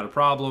really not a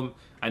problem.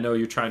 I know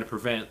you're trying to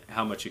prevent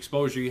how much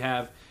exposure you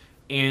have.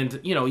 And,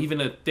 you know, even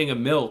a thing of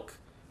milk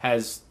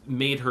has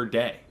made her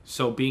day.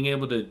 So being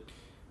able to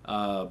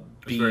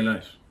be very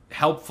nice.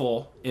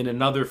 Helpful in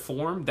another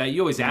form that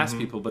you always ask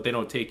people, but they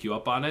don't take you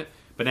up on it.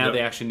 But now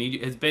they actually need you.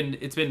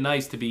 It's been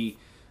nice to be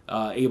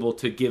able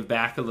to give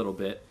back a little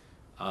bit.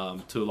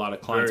 To a lot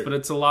of clients, but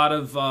it's a lot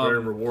of very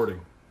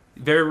rewarding.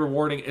 Very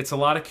rewarding. It's a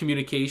lot of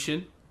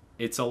communication.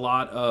 It's a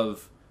lot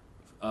of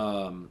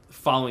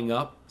following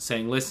up,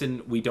 saying,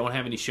 "Listen, we don't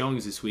have any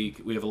showings this week.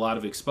 We have a lot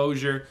of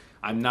exposure.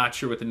 I'm not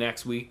sure what the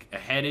next week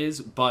ahead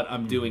is, but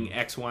I'm doing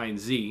X, Y, and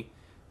Z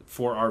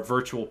for our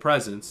virtual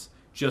presence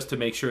just to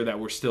make sure that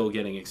we're still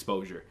getting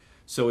exposure."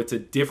 So it's a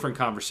different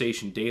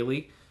conversation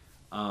daily,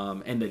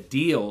 and the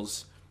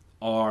deals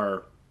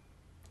are.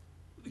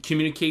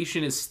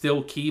 Communication is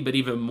still key, but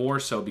even more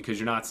so because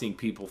you're not seeing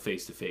people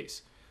face to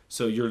face.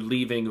 So you're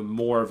leaving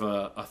more of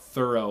a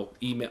thorough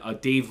email, a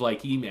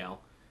Dave-like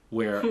email,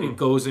 where it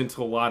goes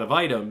into a lot of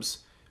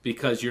items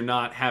because you're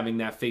not having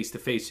that face to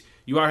face.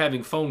 You are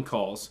having phone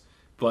calls,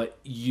 but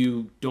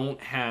you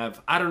don't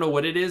have. I don't know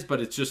what it is,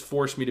 but it's just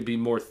forced me to be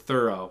more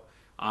thorough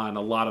on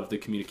a lot of the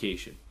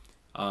communication.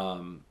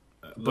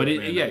 But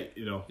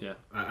you know,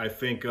 I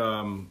think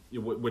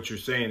what you're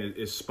saying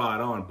is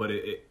spot on, but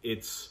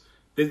it's.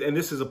 And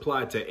this is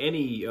applied to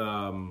any, you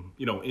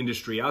know,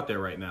 industry out there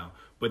right now.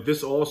 But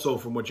this also,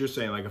 from what you're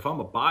saying, like, if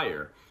I'm a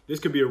buyer, this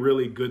could be a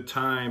really good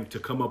time to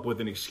come up with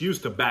an excuse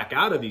to back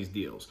out of these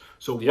deals.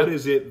 So what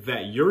is it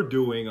that you're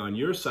doing on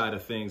your side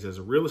of things as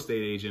a real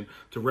estate agent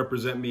to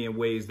represent me in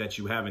ways that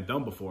you haven't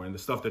done before? And the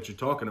stuff that you're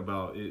talking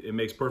about, it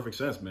makes perfect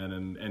sense, man.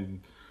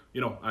 And you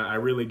know, I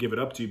really give it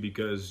up to you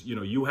because, you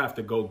know, you have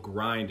to go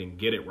grind and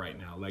get it right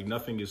now. Like,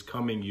 nothing is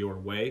coming your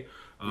way.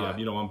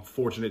 You know, I'm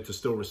fortunate to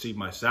still receive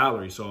my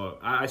salary. So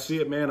I see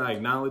it, man. I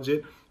acknowledge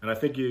it. And I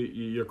think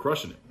you're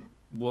crushing it.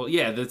 Well,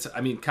 yeah, that's, I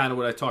mean, kind of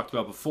what I talked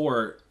about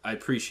before. I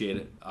appreciate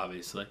it,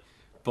 obviously.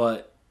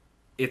 But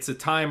it's a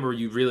time where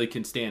you really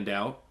can stand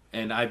out.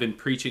 And I've been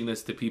preaching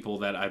this to people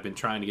that I've been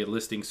trying to get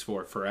listings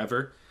for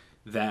forever,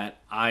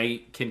 that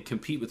I can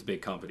compete with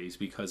big companies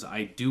because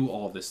I do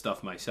all this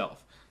stuff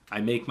myself. I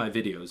make my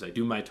videos. I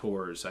do my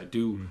tours. I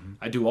do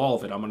all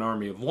of it. I'm an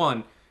army of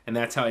one. And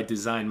that's how I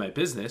design my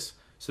business.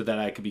 so that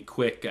I could be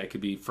quick, I could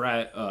be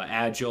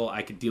agile,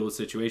 I could deal with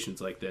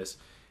situations like this.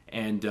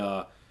 And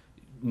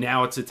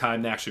now it's a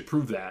time to actually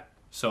prove that.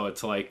 So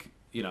it's like,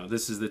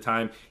 this is the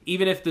time.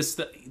 Even if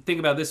think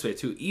about it this way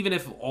too, even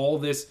if all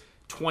this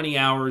 20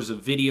 hours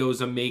of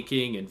videos I'm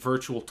making and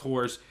virtual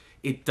tours,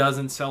 it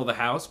doesn't sell the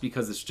house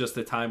because it's just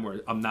a time where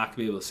I'm not going to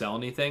be able to sell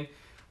anything.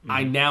 Mm-hmm.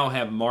 I now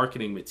have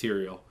marketing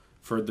material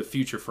for the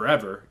future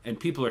forever, and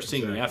people are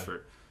seeing the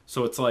effort.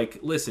 So it's like,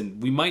 listen,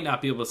 we might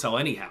not be able to sell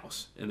any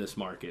house in this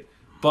market,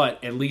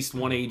 but at least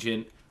one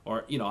agent,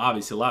 or,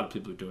 obviously a lot of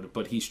people are doing it,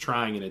 but he's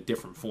trying in a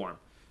different form.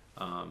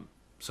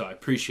 So I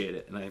appreciate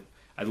it, and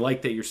I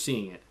like that you're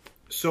seeing it.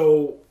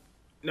 So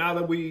now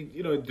that we,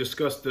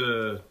 discussed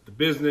the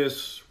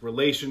business,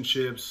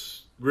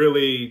 relationships,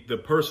 really the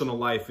personal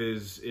life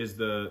is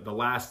the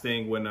last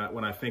thing when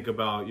I think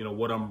about,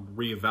 what I'm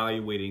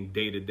reevaluating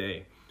day to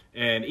day.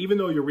 And even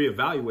though you're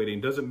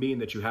reevaluating doesn't mean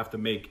that you have to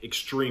make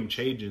extreme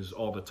changes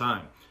all the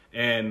time.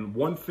 And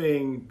one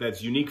thing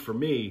that's unique for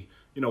me,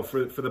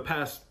 for the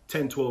past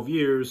 10, 12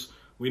 years,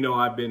 we know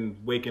I've been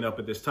waking up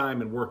at this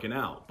time and working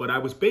out. But I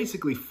was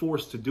basically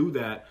forced to do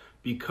that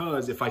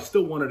because if I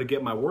still wanted to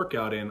get my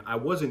workout in, I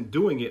wasn't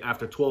doing it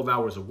after 12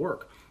 hours of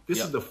work. This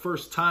is the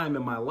first time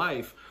in my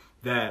life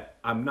that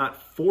I'm not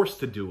forced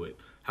to do it.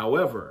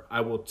 However,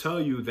 I will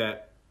tell you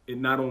that it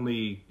not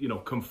only,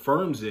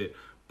 confirms it,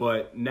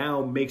 but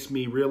now makes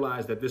me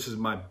realize that this is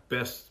my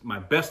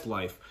best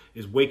life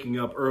is waking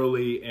up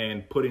early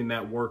and putting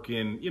that work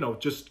in,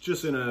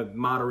 just in a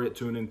moderate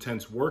to an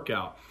intense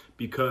workout,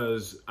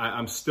 because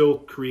I'm still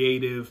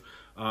creative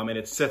and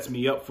it sets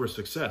me up for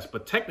success.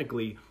 But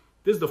technically,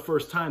 this is the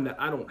first time that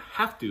I don't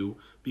have to,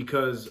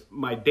 because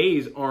my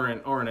days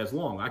aren't as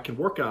long. I can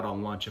work out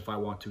on lunch if I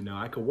want to now.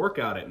 I can work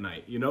out at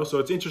night, So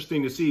it's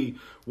interesting to see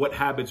what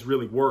habits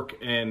really work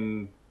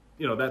and,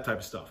 that type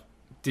of stuff.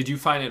 Did you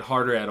find it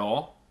harder at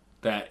all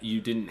that you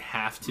didn't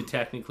have to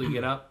technically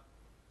get up?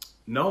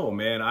 No,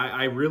 man.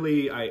 I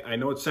really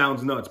know it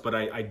sounds nuts, but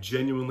I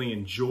genuinely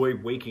enjoy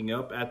waking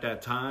up at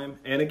that time.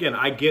 And again,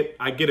 I get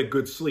a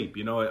good sleep.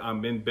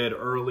 I'm in bed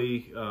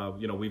early.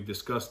 We've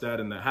discussed that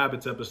in the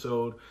habits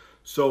episode.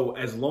 So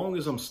as long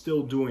as I'm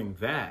still doing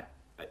that,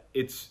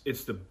 it's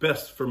the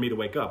best for me to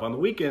wake up. On the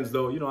weekends,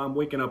 though, I'm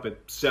waking up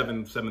at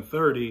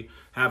 7:30,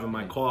 having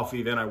my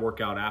coffee, then I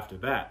work out after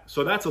that.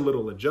 So that's a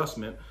little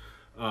adjustment,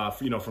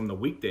 from the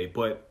weekday.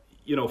 But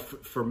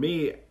for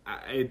me,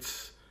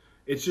 it's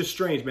just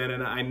strange, man.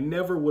 And I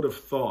never would have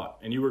thought,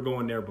 and you were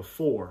going there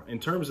before, in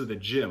terms of the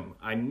gym,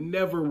 I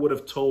never would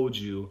have told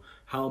you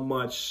how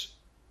much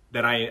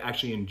that I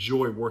actually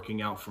enjoy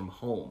working out from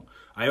home.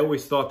 I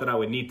always thought that I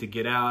would need to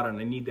get out and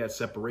I need that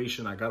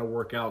separation. I got to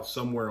work out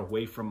somewhere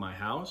away from my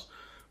house,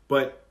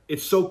 but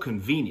it's so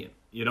convenient,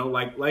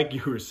 like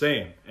you were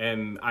saying.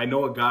 And I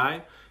know a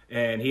guy,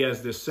 and he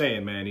has this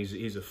saying, man,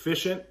 he's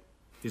efficient,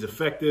 he's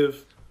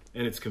effective,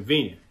 and it's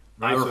convenient.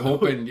 Right?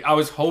 I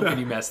was hoping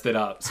you messed it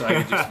up so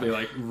I could just be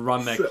like,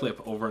 run that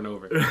clip over and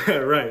over.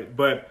 Right.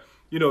 But,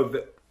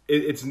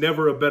 it's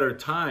never a better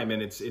time,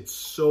 and it's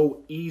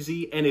so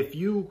easy. And if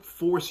you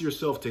force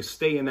yourself to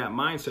stay in that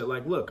mindset,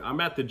 like, look, I'm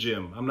at the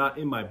gym, I'm not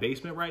in my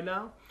basement right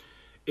now.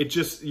 It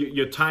just,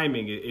 your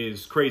timing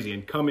is crazy.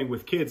 And coming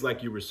with kids,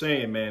 like you were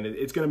saying, man,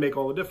 it's going to make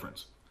all the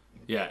difference.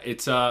 Yeah.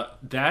 It's, the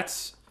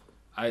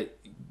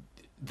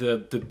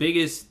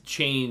biggest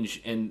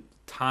change and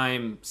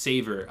time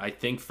saver, I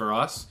think, for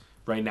us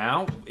right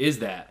now is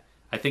that.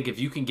 I think if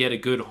you can get a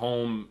good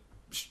home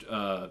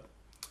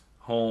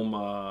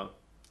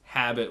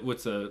habit,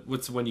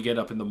 what's when you get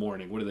up in the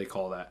morning? What do they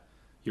call that?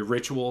 Your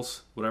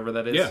rituals, whatever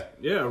that is.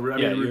 Yeah.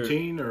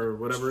 Routine or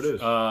whatever it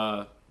is.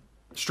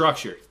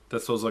 Structure.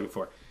 That's what I was looking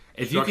for.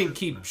 If you can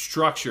keep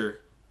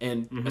structure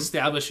and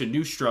establish a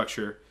new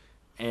structure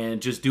and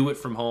just do it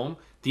from home,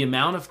 the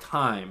amount of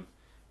time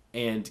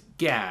and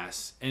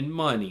gas and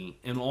money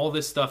and all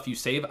this stuff you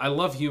save. I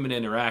love human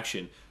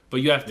interaction,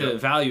 but you have to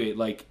evaluate,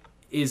 like,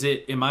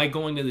 am I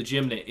going to the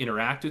gym to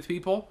interact with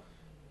people?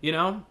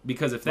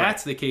 Because if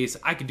that's the case,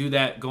 I could do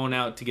that going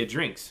out to get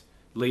drinks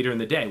later in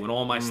the day when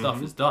all my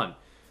stuff is done.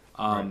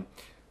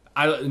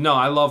 I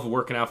love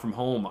working out from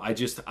home. I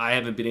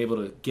haven't been able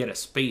to get a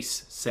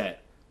space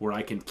set where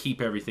I can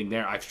keep everything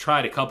there. I've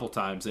tried a couple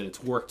times and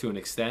it's worked to an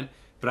extent,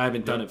 but I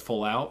haven't done it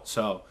full out.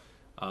 So,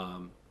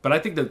 but I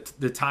think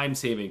the time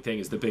saving thing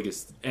is the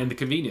biggest, and the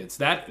convenience.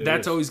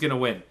 That's always going to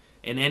win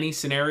in any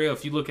scenario.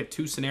 If you look at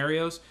two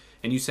scenarios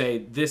and you say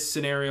this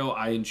scenario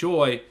I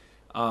enjoy,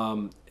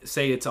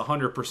 say it's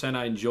 100%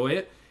 I enjoy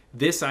it.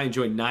 This I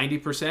enjoy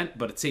 90%,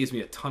 but it saves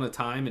me a ton of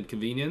time and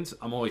convenience.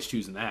 I'm always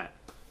choosing that.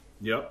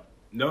 Yep.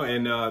 No,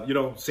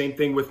 and same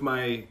thing with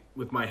my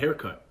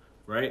haircut,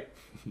 right?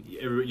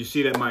 You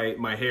see that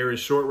my hair is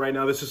short right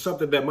now. This is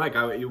something that, Mike,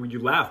 you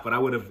laugh, but I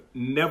would have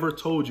never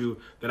told you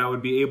that I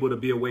would be able to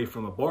be away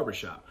from a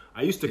barbershop.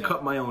 I used to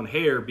cut my own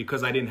hair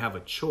because I didn't have a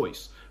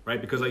choice,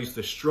 right? Because I used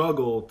to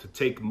struggle to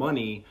take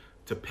money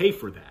to pay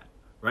for that.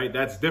 right?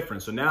 That's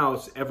different. So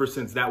now, ever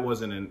since that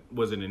wasn't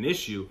an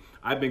issue,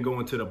 I've been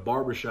going to the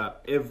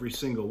barbershop every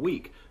single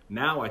week.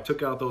 Now I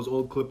took out those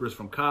old clippers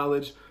from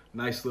college,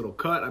 nice little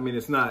cut. I mean,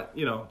 it's not,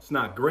 it's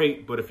not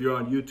great, but if you're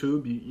on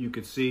YouTube, you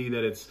could see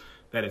that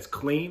it's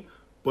clean.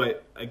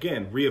 But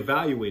again,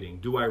 reevaluating,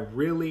 do I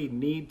really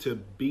need to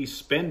be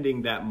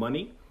spending that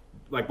money?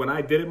 Like when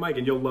I did it, Mike,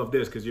 and you'll love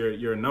this because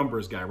you're a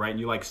numbers guy, right? And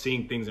you like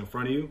seeing things in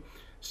front of you.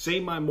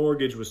 Say my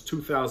mortgage was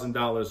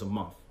 $2,000 a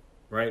month,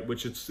 right?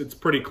 Which it's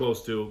pretty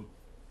close to,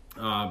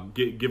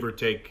 give or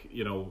take,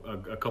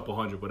 a couple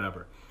hundred,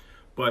 whatever.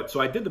 But so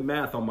I did the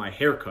math on my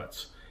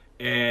haircuts,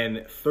 and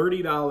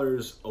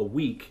 $30 a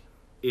week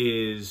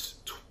is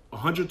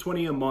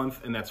 $120 a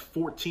month, and that's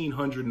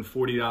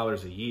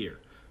 $1,440 a year.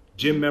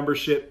 Gym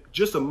membership,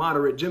 just a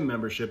moderate gym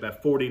membership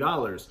at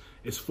 $40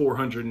 is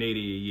 $480 a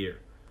year.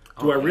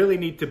 Do I really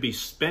need to be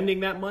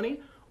spending that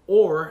money?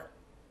 Or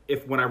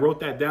if when I wrote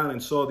that down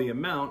and saw the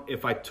amount,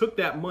 if I took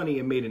that money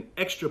and made an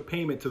extra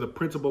payment to the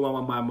principal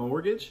on my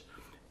mortgage,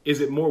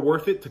 is it more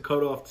worth it to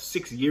cut off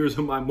 6 years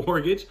of my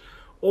mortgage?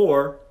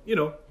 Or,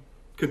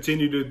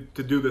 continue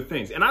to do the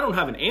things. And I don't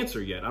have an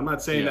answer yet. I'm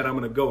not saying that I'm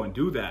going to go and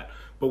do that.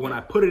 But when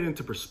I put it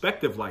into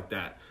perspective like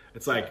that,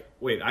 it's like,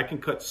 wait, I can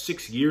cut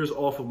 6 years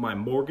off of my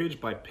mortgage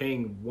by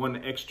paying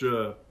one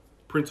extra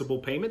principal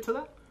payment to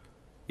that?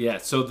 Yeah,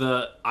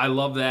 so I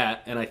love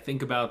that, and I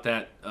think about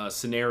that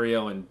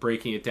scenario and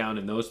breaking it down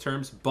in those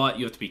terms, but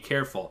you have to be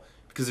careful,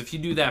 because if you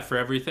do that for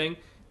everything,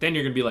 then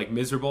you're going to be like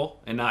miserable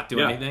and not do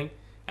anything.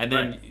 And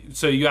then,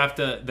 so you have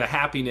to, the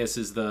happiness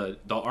is the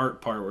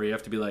art part where you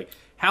have to be like,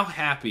 how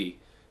happy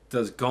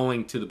does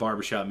going to the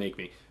barbershop make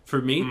me?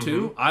 For me,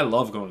 too, I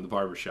love going to the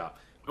barbershop.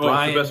 Oh,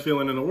 Brian, it's the best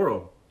feeling in the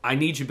world. I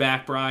need you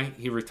back, Brian.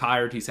 He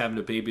retired. He's having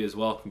a baby as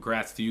well.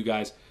 Congrats to you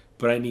guys.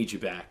 But I need you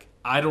back.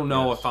 I don't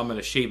know if I'm going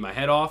to shave my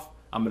head off.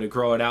 I'm going to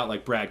grow it out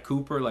like Brad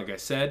Cooper, like I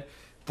said.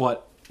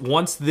 But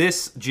once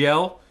this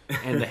gel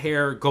and the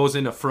hair goes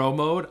into fro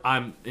mode,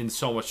 I'm in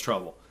so much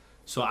trouble.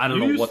 So I don't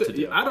know what to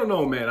do. I don't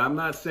know, man. I'm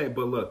not saying.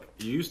 But look,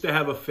 you used to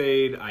have a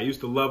fade. I used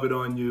to love it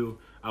on you.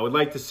 I would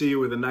like to see you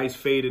with a nice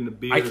fade in the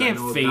beard. I can't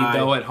fade,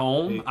 though, at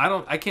home.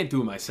 I can't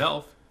do it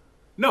myself.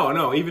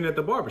 No, even at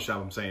the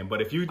barbershop, I'm saying.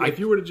 But if you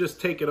were to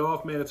just take it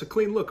off, man, it's a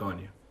clean look on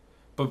you.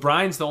 But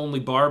Brian's the only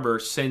barber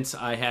since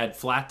I had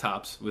flat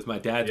tops with my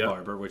dad's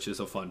barber, which is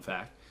a fun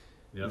fact,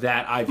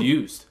 that I've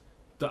used.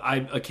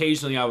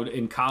 Occasionally,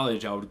 in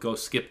college, I would go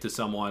skip to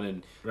someone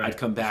and I'd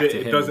come back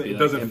to him. It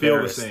doesn't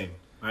feel the same.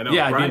 I know.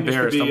 Yeah, Brian I'd be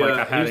embarrassed.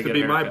 He used to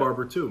be my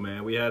barber too,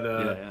 man. We had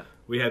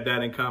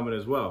that in common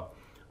as well.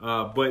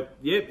 But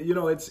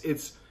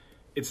it's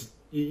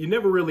you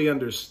never really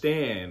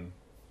understand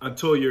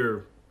until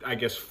you're, I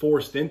guess,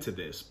 forced into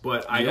this.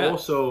 But I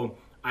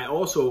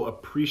also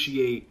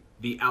appreciate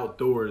the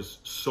outdoors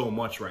so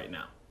much right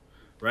now,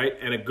 right?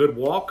 And a good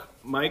walk,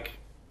 Mike,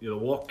 you're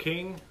the walk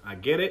king. I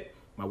get it.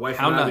 My wife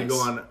and I go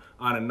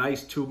on a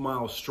nice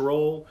 2-mile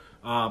stroll.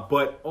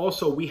 But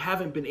also, we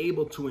haven't been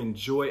able to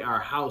enjoy our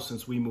house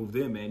since we moved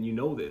in, man. You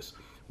know this.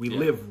 We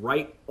live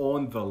right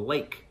on the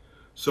lake.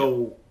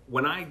 So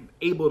when I'm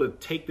able to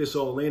take this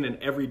all in,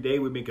 and every day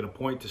we make it a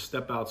point to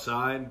step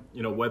outside,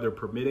 weather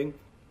permitting.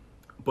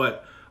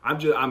 But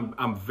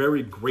I'm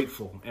very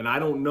grateful, and I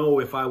don't know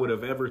if I would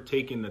have ever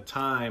taken the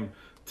time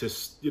to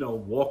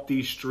walk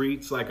these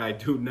streets like I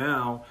do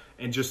now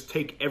and just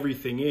take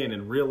everything in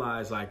and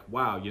realize like,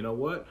 wow, you know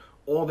what?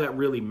 All that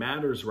really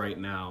matters right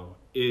now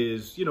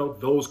is,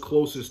 those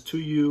closest to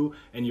you,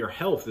 and your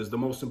health is the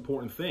most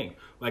important thing.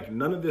 Like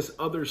none of this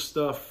other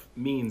stuff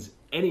means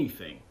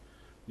anything,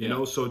 you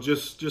know? So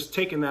just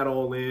taking that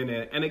all in.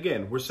 And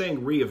again, we're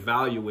saying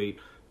reevaluate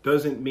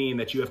doesn't mean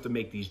that you have to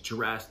make these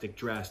drastic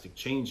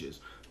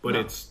changes. But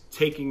it's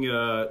taking,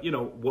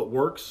 what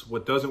works,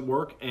 what doesn't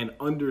work, and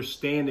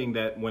understanding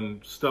that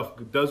when stuff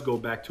does go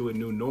back to a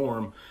new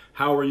norm,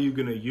 how are you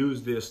going to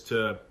use this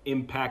to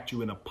impact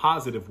you in a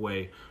positive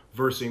way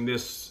versus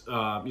this,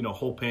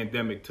 whole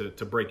pandemic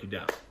to break you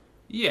down?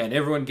 Yeah, and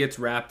everyone gets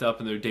wrapped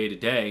up in their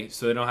day-to-day,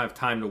 so they don't have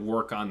time to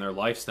work on their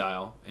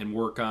lifestyle and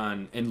work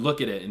on and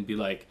look at it and be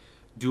like,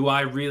 do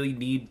I really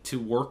need to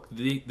work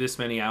this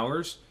many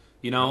hours?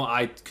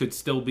 I could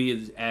still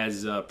be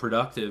as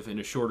productive in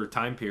a shorter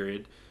time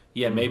period.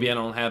 Yeah, maybe I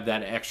don't have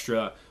that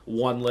extra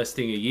one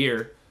listing a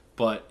year,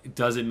 but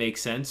does it make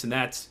sense? And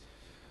that's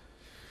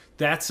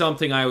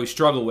something I always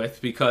struggle with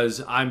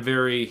because I'm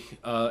very,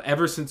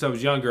 ever since I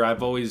was younger,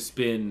 I've always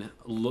been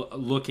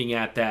looking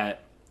at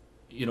that,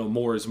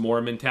 more is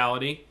more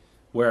mentality,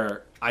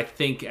 where I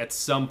think at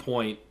some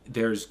point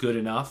there's good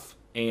enough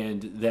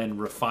and then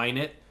refine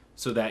it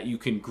so that you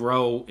can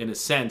grow in a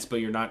sense, but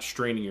you're not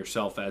straining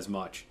yourself as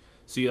much.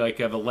 So you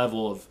have a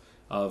level of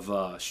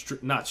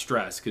not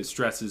stress, because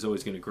stress is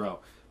always going to grow,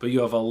 but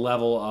you have a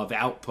level of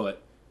output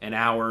and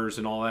hours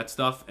and all that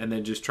stuff, and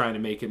then just trying to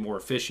make it more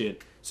efficient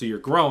so you're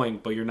growing,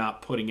 but you're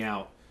not putting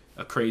out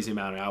a crazy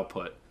amount of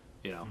output,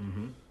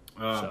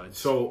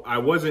 So I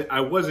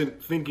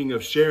wasn't thinking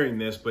of sharing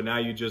this, but now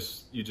you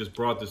just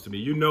brought this to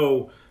me.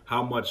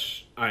 How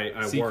much I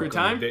work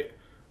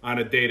on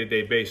a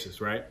day-to-day basis,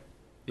 right?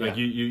 Like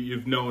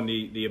you've known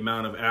the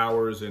amount of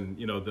hours and,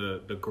 you know,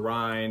 the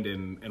grind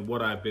and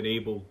what I've been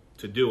able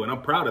to do. And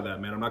I'm proud of that,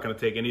 man. I'm not going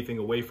to take anything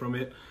away from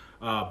it.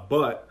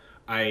 But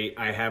I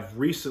have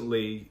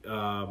recently,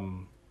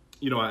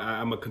 you know,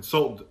 I'm a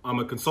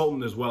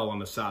consultant as well on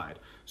the side.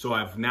 So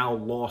I've now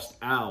lost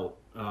out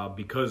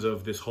because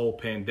of this whole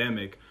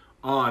pandemic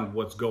on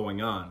what's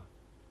going on.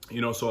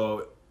 You know,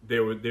 so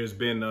there's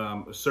been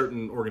a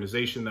certain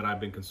organization that I've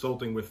been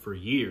consulting with for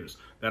years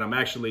that I'm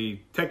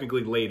actually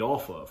technically laid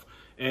off of.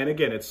 And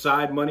again, it's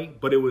side money,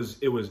 but it was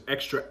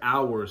extra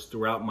hours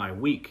throughout my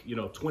week, you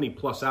know, 20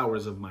 plus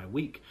hours of my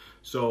week.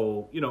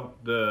 So, you know,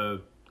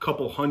 the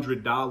couple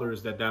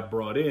 $100 that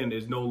brought in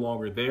is no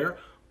longer there,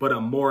 but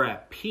I'm more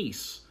at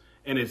peace.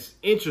 And it's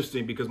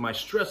interesting because my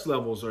stress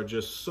levels are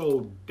just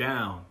so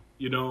down,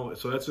 you know.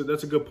 So that's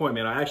a good point,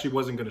 man. I actually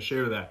wasn't going to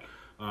share that,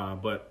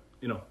 but,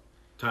 you know,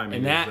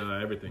 timing is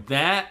everything.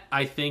 That,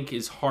 I think,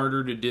 is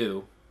harder to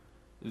do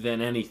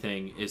than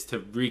anything, is to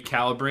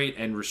recalibrate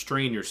and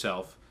restrain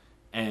yourself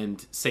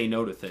and say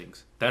no to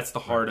things. That's the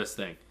hardest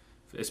thing,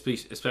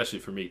 especially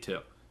for me too.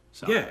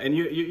 So, yeah, and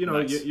you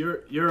know, nice.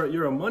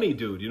 you're a money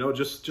dude, you know,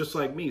 just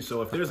like me.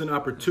 So if there's an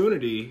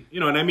opportunity, you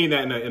know, and I mean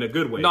that in a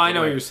good way. No, I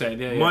know what you're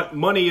saying. Yeah.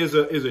 Money is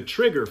a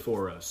trigger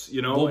for us,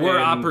 you know.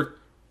 Well,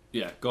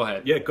 yeah, go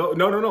ahead. Yeah, go.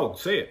 No,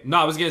 say it. No,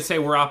 I was gonna say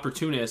we're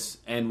opportunists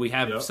and we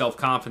have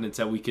self-confidence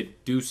that we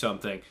could do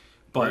something.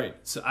 But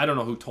so, I don't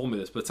know who told me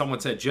this, but someone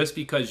said just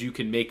because you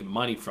can make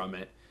money from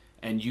it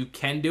and you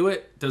can do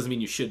it doesn't mean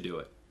you should do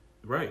it.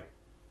 Right.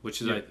 Which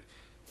is like,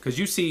 because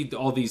you see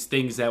all these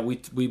things that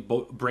we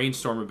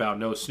brainstorm about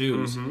no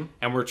snooze,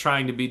 and we're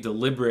trying to be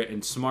deliberate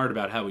and smart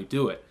about how we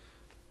do it.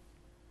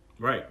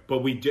 Right.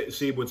 But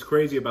see what's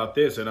crazy about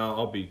this, and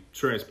I'll be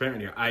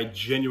transparent here. I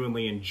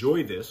genuinely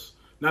enjoy this.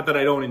 Not that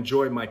I don't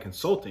enjoy my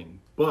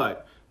consulting,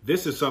 but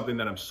this is something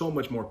that I'm so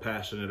much more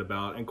passionate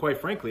about. And quite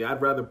frankly,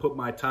 I'd rather put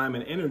my time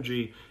and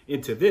energy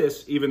into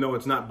this, even though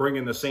it's not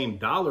bringing the same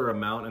dollar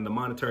amount and the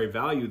monetary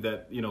value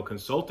that, you know,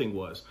 consulting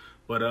was.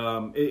 But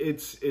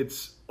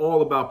it's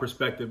all about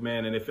perspective,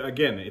 man. And if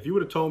you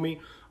would have told me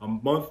a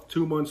month,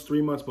 2 months,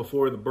 3 months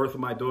before the birth of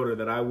my daughter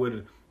that I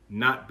would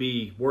not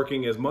be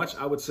working as much,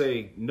 I would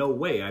say, no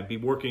way. I'd be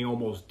working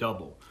almost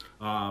double.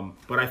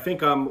 But I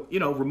think I'm, you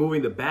know,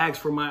 removing the bags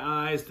from my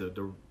eyes,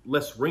 the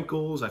less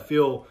wrinkles. I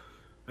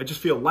just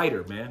feel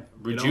lighter, man.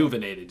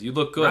 Rejuvenated. You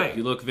look good. Right.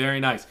 You look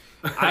very nice.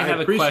 I have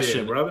a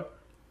question, it, brother.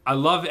 I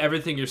love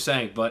everything you're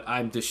saying, but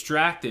I'm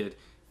distracted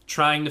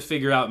trying to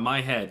figure out in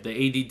my head, the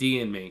ADD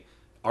in me.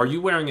 Are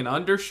you wearing an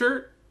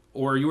undershirt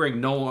or are you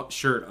wearing no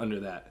shirt under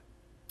that?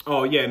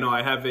 Oh, yeah, no,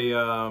 I have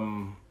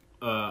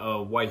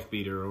a wife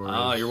beater.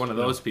 Or you're one of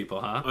those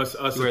people, huh? Us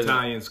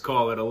Italians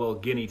call it a little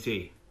guinea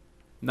tee.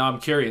 No,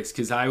 I'm curious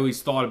because I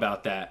always thought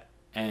about that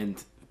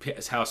and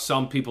how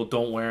some people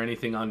don't wear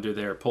anything under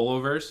their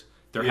pullovers,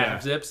 their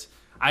half zips.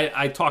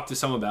 I talked to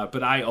some about it,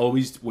 but I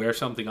always wear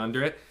something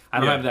under it. I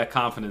don't have that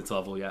confidence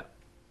level yet.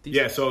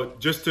 So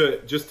just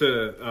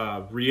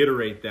to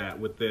reiterate that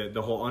with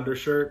the whole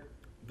undershirt,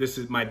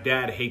 my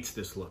dad hates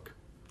this look.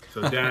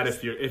 So Dad,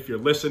 if you're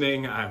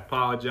listening, I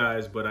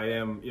apologize, but I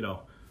am, you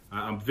know,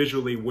 I'm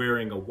visually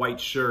wearing a white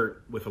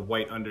shirt with a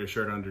white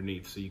undershirt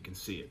underneath so you can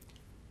see it.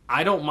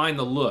 I don't mind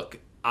the look.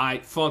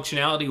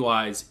 Functionality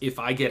wise, if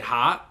I get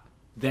hot,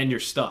 then you're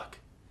stuck.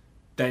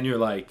 Then you're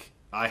like,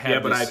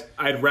 but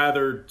I'd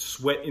rather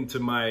sweat into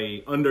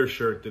my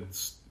undershirt than,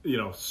 you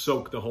know,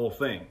 soak the whole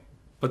thing.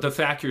 But the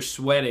fact you're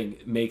sweating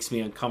makes me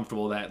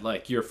uncomfortable that,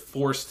 like, you're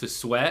forced to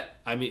sweat.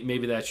 I mean,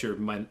 maybe that's your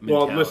mentality.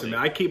 Well, listen,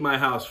 man, I keep my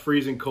house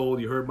freezing cold.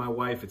 You heard my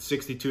wife. It's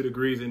 62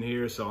 degrees in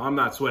here, so I'm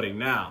not sweating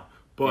now.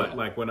 But,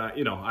 like, when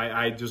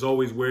I just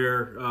always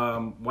wear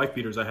wife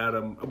beaters. I had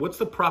them. What's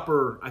the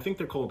proper, I think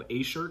they're called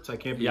A-shirts. I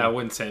can't be. Yeah, I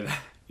wouldn't say that.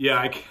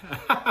 Yeah,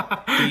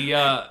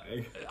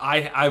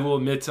 I will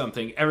admit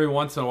something. Every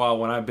once in a while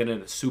when I've been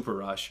in a super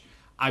rush,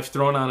 I've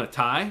thrown on a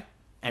tie,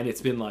 and it's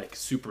been, like,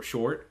 super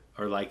short.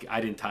 Or like I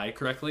didn't tie it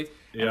correctly,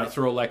 and I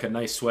throw like a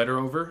nice sweater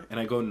over, and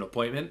I go to an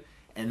appointment,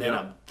 and then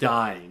I'm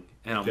dying,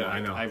 and I'm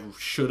like, I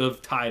should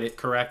have tied it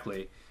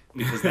correctly,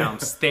 because now I'm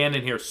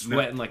standing here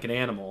sweating like an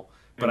animal,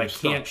 but I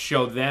can't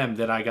show them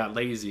that I got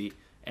lazy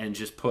and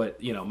just put,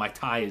 you know, my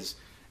tie is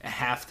a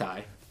half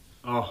tie.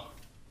 Oh,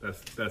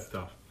 that's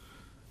tough.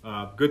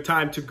 Good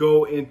time to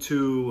go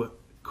into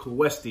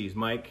Questies,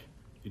 Mike.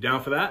 You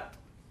down for that?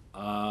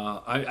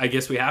 I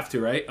guess we have to,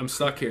 right? I'm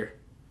stuck here.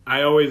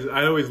 I always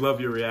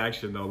love your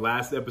reaction though.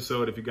 Last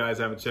episode, if you guys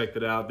haven't checked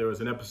it out, there was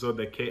an episode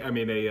that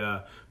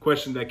a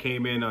question that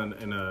came in on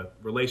a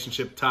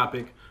relationship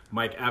topic.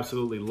 Mike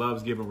absolutely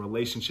loves giving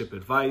relationship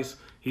advice.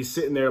 He's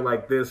sitting there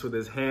like this with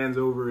his hands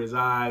over his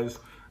eyes,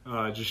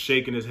 just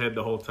shaking his head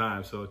the whole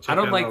time. So check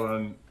that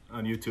out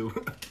on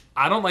YouTube.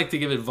 I don't like to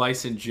give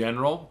advice in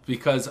general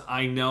because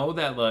I know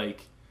that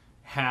like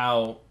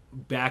how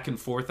back and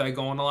forth I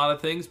go on a lot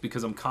of things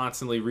because I'm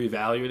constantly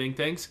reevaluating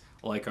things.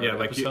 Like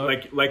our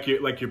episode. like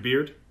your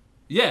beard.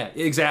 Yeah,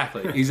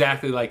 exactly.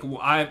 Like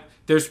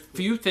there's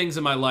few things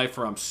in my life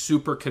where I'm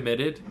super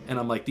committed, and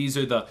I'm like, these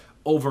are the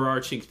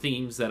overarching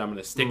themes that I'm going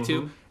to stick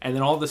to, and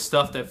then all the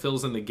stuff that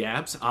fills in the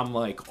gaps, I'm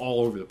like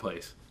all over the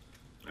place.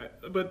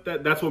 But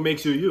that's what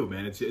makes you,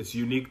 man. It's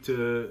unique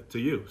to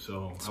you.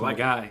 So it's my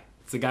guy.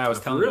 It's the guy I was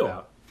telling you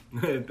about.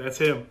 That's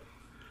him.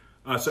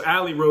 So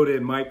Allie wrote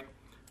in, Mike,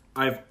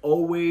 I've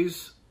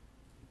always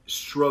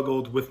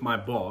struggled with my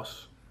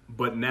boss,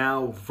 but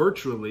now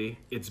virtually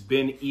it's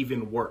been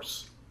even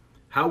worse.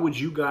 How would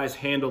you guys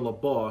handle a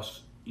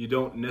boss you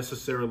don't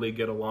necessarily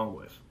get along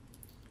with?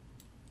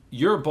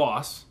 You're a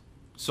boss,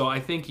 so I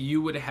think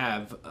you would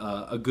have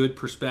a good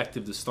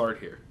perspective to start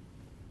here.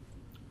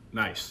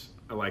 Nice.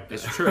 I like that.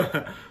 It's true.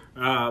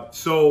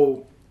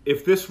 So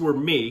if this were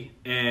me,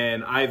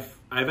 and I've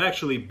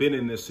actually been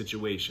in this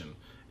situation,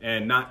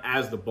 and not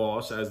as the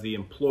boss, as the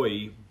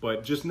employee,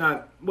 but just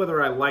not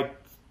whether I liked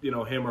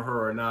him or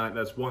her or not.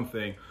 That's one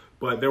thing.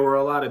 But there were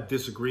a lot of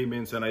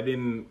disagreements, and I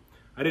didn't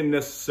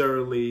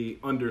necessarily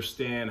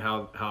understand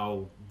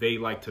how they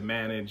like to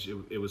manage.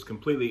 It was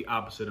completely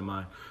opposite of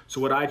mine. So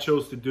what I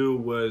chose to do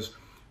was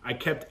I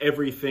kept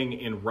everything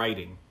in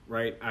writing.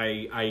 Right?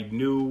 I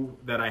knew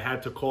that I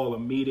had to call a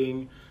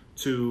meeting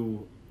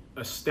to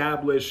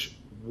establish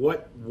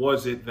what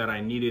was it that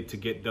I needed to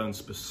get done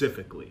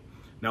specifically.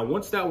 Now,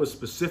 once that was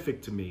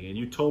specific to me and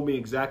you told me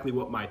exactly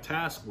what my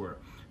tasks were,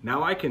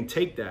 now I can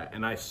take that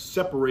and I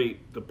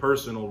separate the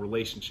personal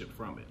relationship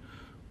from it.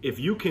 If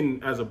you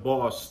can, as a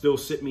boss, still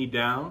sit me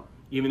down,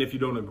 even if you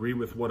don't agree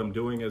with what I'm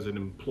doing as an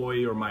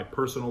employee or my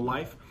personal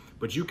life,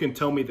 but you can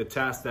tell me the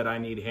tasks that I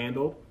need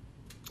handled,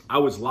 I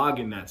was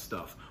logging that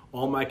stuff.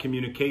 All my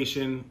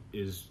communication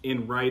is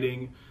in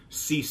writing,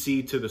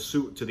 CC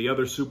to the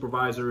other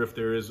supervisor if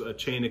there is a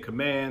chain of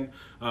command,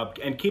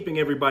 and keeping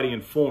everybody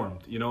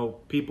informed.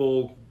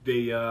 People,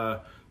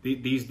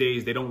 these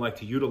days, they don't like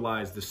to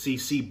utilize the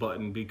CC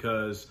button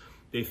because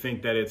they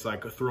think that it's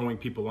like throwing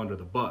people under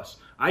the bus.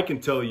 I can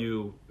tell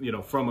you,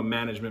 from a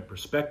management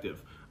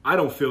perspective, I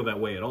don't feel that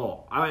way at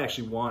all. I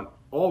actually want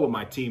all of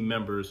my team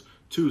members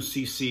to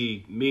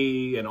CC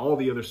me and all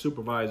the other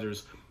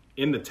supervisors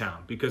in the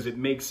town because it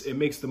makes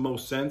the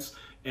most sense.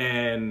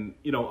 And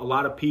a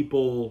lot of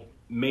people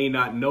may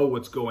not know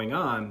what's going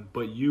on,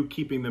 but you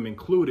keeping them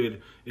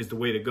included is the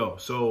way to go.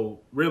 So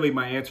really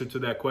my answer to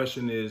that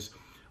question is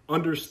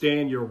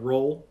understand your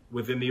role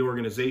within the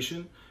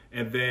organization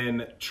and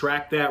then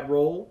track that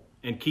role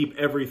and keep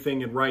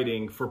everything in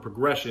writing for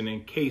progression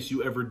in case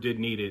you ever did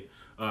need it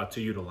to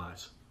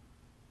utilize.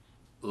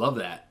 Love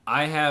that.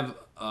 I have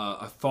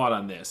a thought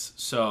on this.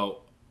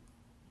 So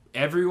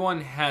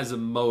everyone has a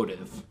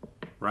motive,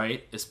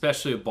 right?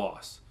 Especially a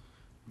boss.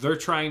 They're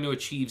trying to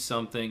achieve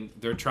something.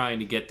 They're trying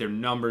to get their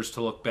numbers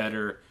to look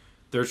better.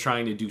 They're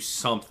trying to do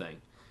something.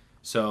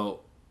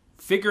 So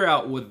figure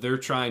out what they're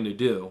trying to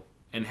do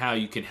and how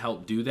you can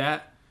help do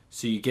that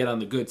so you get on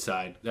the good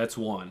side. That's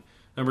one.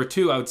 Number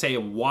two, I would say,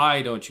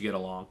 why don't you get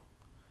along?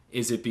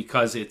 Is it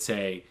because it's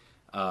a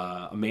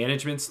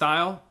management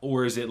style,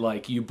 or is it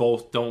like you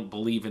both don't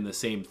believe in the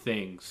same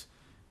things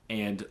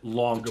and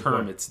long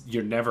term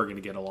you're never going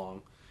to get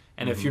along?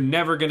 And if you're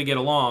never going to get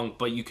along,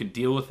 but you can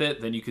deal with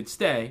it, then you could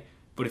stay.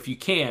 But if you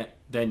can't,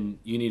 then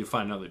you need to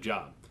find another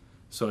job.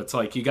 So it's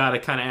like you got to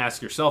kind of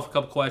ask yourself a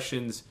couple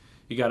questions.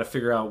 You got to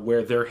figure out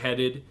where they're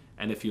headed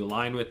and if you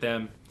align with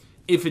them.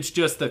 If it's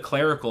just a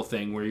clerical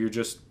thing where you're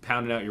just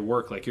pounding out your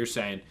work, like you're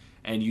saying,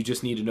 and you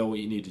just need to know what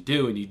you need to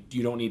do and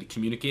you don't need to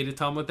communicate a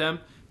ton with them,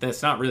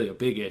 that's not really a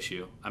big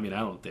issue. I mean, I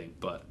don't think,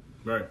 but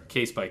right.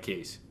 Case by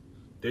case.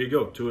 There you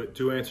go.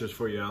 Two answers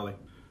for you, Ali.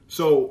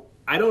 So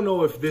I don't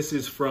know if this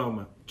is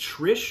from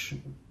Trish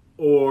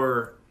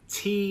or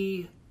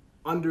T_Rish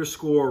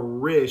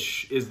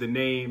is the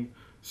name.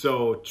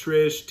 So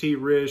Trish,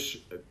 T_Rish,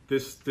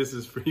 this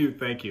is for you.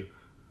 Thank you.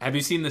 Have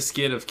you seen the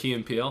skit of Key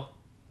and Peele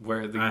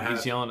where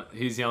he's yelling out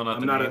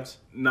the names?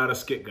 Not a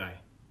skit guy.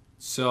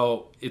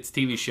 So it's a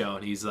TV show,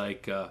 and he's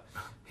like,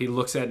 he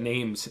looks at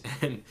names,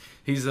 and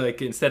he's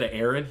like, instead of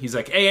Aaron, he's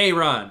like, hey,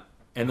 Aaron.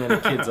 And then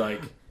the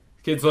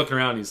kid's looking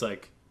around, he's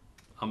like,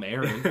 I'm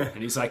Aaron.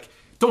 And he's like,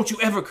 don't you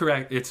ever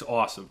correct. It's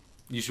awesome.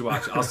 You should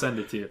watch it. I'll send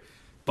it to you.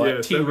 But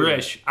yeah,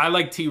 T_Rish, I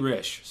like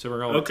T_Rish, so we're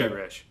going with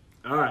T_Rish.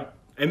 All right.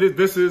 And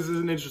this is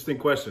an interesting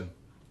question.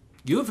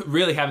 You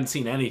really haven't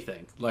seen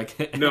anything. Like,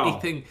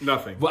 anything.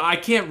 Nothing. Well, I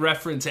can't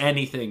reference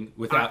anything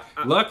without.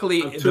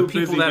 Luckily, the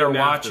people that are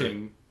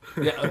watching.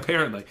 Yeah,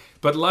 apparently.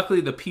 But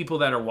luckily, the people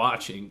that are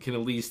watching can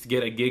at least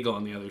get a giggle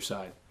on the other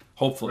side.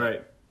 Hopefully.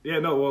 Right. Yeah,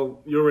 no,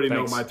 well, you already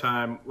know my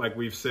time. Like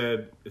we've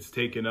said, it's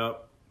taken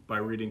up by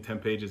reading 10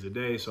 pages a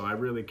day, so I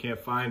really can't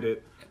find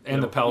it.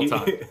 And the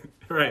Peloton.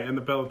 Right, and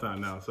the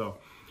Peloton now. So,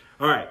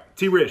 all right,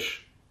 T_Rish.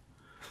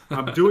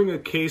 I'm doing a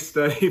case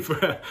study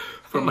for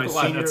my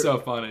senior... That's so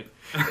funny.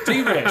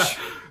 T_Rish.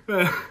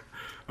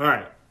 All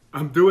right,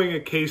 I'm doing a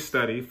case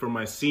study for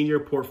my senior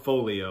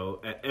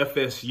portfolio at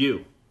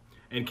FSU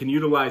and can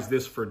utilize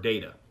this for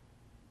data.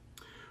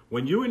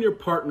 When you and your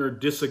partner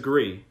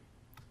disagree,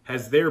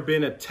 has there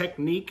been a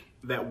technique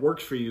that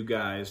works for you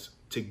guys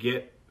to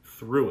get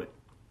through it?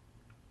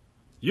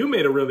 You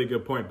made a really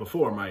good point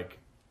before, Mike,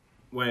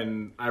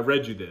 when I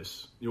read you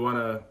this. You want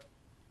to...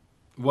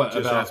 What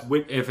just about ask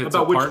which, if it's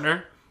about a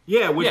partner?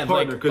 Which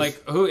partner?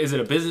 Like who is it?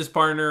 A business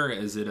partner?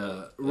 Is it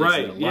a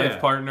life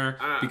partner?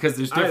 Because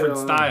there's different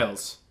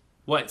styles.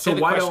 What? Say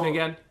the question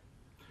again.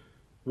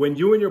 When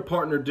you and your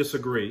partner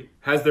disagree,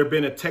 has there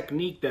been a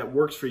technique that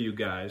works for you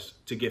guys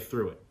to get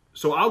through it?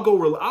 So I'll go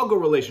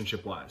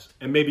relationship wise,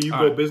 and maybe you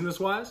go business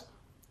wise.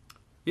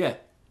 Yeah,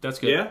 that's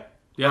good. Yeah.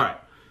 Yeah. All right.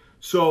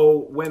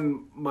 So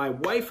when my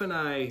wife and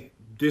I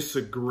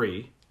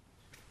disagree,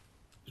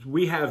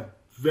 we have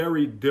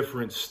very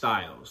different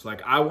styles.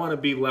 Like, I want to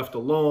be left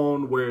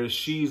alone, whereas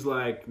she's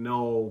like,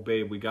 no,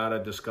 babe, we got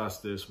to discuss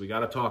this. We got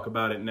to talk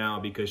about it now,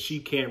 because she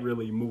can't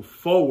really move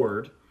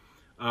forward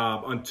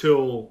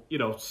until,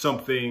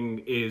 something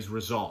is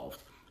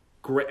resolved.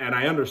 Great. And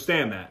I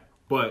understand that.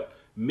 But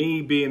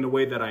me being the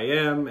way that I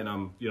am, and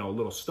I'm, a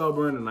little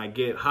stubborn, and I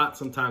get hot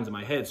sometimes in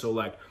my head. So,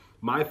 like,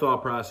 my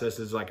thought process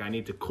is like, I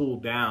need to cool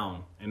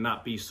down and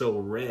not be so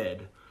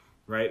red,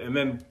 right? And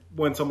then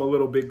once I'm a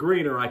little bit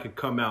greener, I could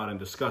come out and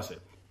discuss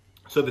it.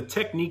 So the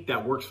technique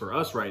that works for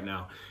us right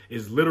now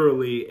is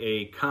literally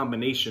a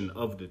combination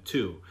of the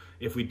two.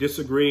 If we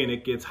disagree and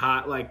it gets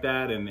hot like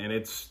that, and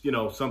it's,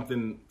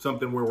 something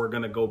where we're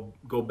going to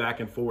go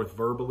back and forth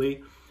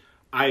verbally,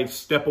 I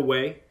step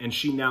away, and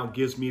she now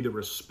gives me the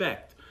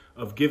respect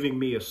of giving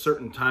me a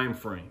certain time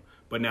frame.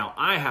 But now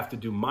I have to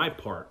do my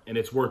part, and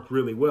it's worked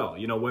really well.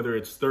 Whether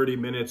it's 30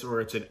 minutes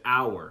or it's an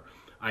hour,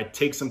 I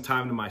take some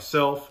time to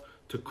myself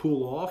to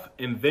cool off,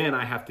 and then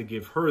I have to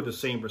give her the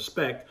same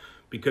respect,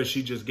 because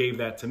she just gave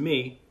that to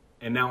me,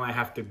 and now I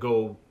have to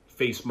go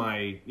face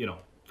my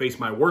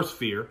worst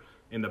fear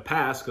in the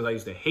past, because I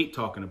used to hate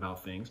talking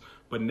about things.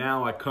 But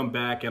now I come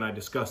back and I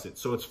discuss it.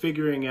 So it's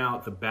figuring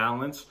out the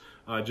balance,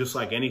 just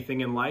like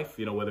anything in life,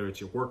 whether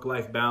it's your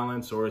work-life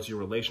balance or it's your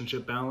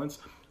relationship balance,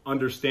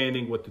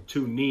 understanding what the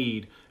two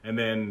need, and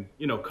then,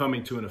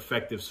 coming to an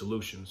effective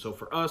solution. So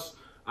for us,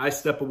 I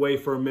step away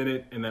for a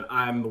minute, and then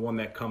I'm the one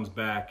that comes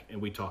back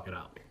and we talk it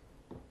out.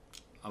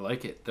 I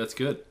like it. That's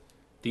good.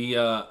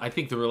 I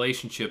think the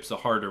relationship's a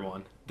harder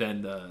one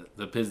than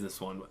the business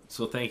one.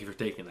 So thank you for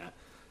taking that.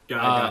 Yeah,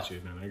 I got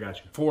you, man. I got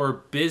you. For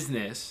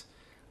business,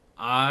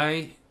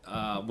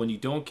 when you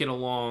don't get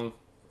along,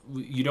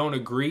 you don't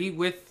agree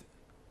with.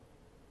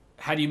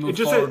 How do you move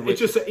forward? It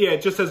just says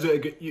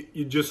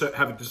you just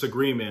have a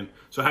disagreement.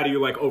 So how do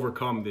you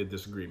overcome the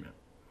disagreement?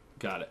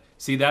 Got it.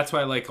 See, that's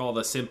why I like all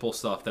the simple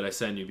stuff that I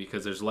send you,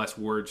 because there's less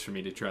words for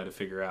me to try to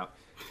figure out.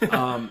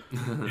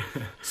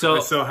 So I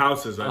sell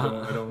houses. I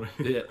don't.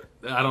 Yeah,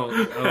 I don't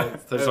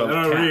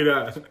read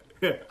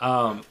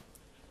that.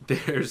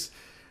 There's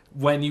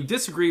when you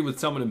disagree with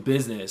someone in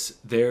business,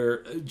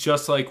 they're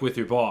just like with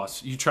your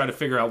boss. You try to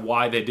figure out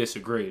why they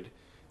disagreed,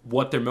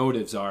 what their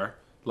motives are.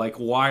 Like,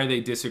 why are they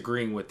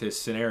disagreeing with this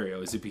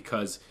scenario? Is it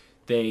because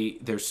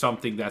there's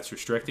something that's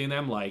restricting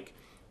them? Like,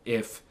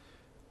 if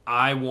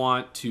I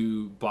want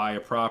to buy a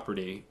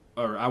property,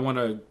 or I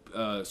want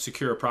to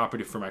secure a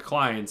property for my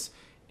clients,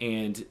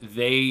 and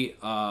they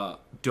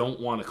don't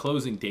want a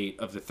closing date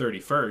of the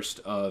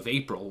 31st of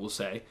April, we'll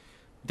say,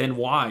 then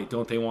why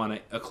don't they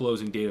want a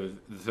closing date of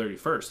the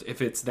 31st?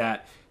 If it's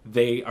that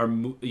they are,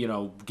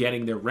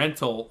 getting their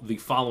rental the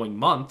following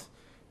month,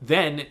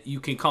 then you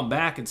can come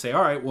back and say,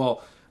 all right,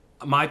 well,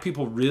 my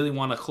people really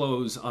want to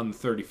close on the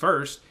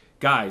 31st.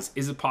 Guys,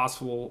 is it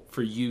possible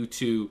for you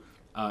to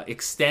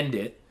extend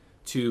it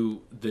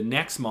to the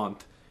next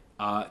month?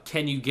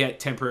 Can you get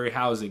temporary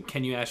housing?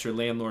 Can you ask your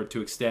landlord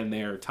to extend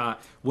their time?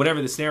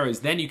 Whatever the scenario is,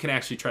 then you can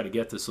actually try to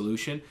get the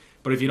solution.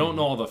 But if you don't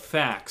know all the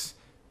facts,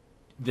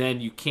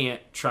 then you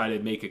can't try to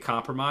make a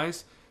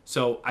compromise.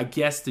 So I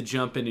guess to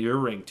jump into your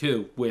ring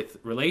too with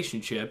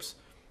relationships,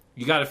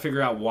 you got to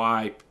figure out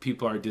why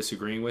people are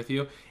disagreeing with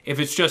you. If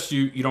it's just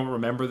you don't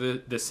remember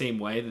the same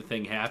way the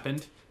thing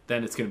happened,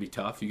 then it's going to be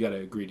tough. You got to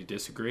agree to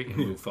disagree and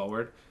move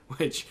forward,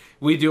 which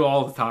we do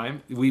all the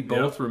time. We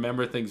both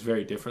remember things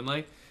very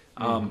differently.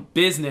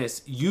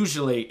 Business,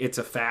 usually it's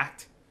a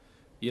fact.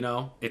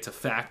 It's a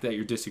fact that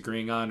you're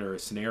disagreeing on, or a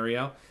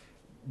scenario.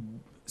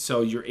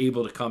 So you're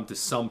able to come to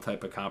some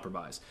type of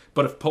compromise.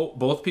 But if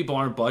both people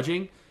aren't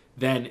budging,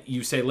 then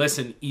you say,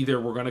 listen, either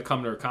we're going to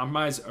come to a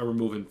compromise or we're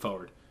moving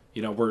forward.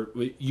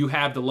 You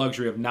have the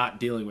luxury of not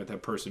dealing with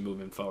that person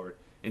moving forward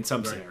in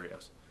some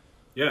scenarios.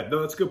 Yeah,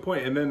 no, that's a good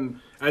point. And then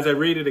as I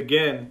read it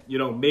again,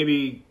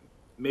 maybe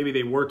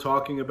they were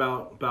talking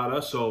about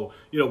us. So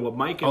what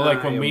Mike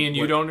and when me and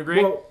you don't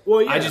agree.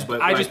 Well, yeah. I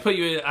just put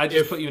you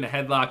in a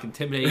headlock,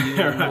 intimidate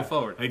you, and move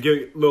forward. I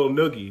get a little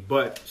noogie,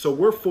 but so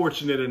we're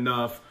fortunate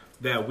enough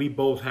that we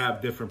both have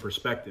different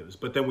perspectives,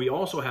 but then we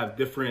also have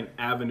different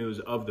avenues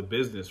of the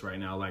business right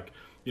now. Like,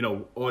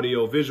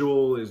 audio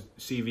visual is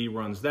CV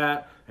runs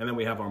that. And then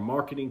we have our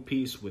marketing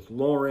piece with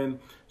Lauren.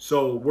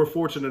 So we're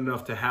fortunate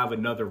enough to have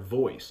another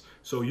voice.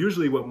 So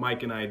usually what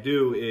Mike and I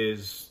do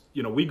is,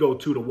 we go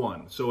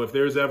 2-1. So if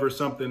there's ever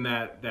something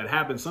that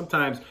happens,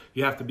 sometimes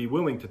you have to be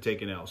willing to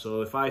take an L.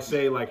 So if I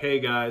say like, hey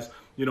guys,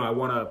 I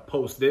want to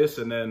post this,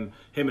 and then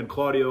him and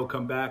Claudio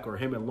come back, or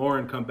him and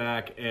Lauren come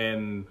back,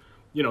 and,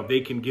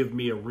 they can give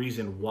me a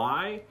reason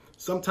why.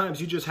 sometimes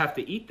you just have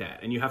to eat that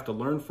and you have to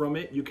learn from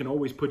it. You can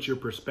always put your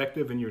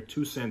perspective and your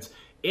 2 cents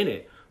in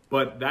it,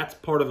 but that's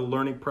part of the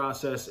learning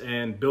process,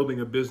 and building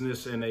a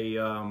business and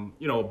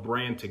a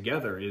brand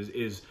together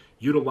is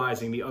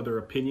utilizing the other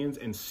opinions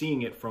and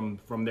seeing it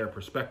from their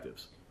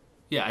perspectives.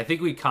 Yeah, I think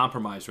we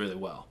compromise really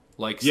well.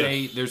 Like,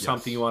 say there's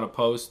something you want to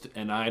post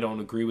and I don't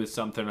agree with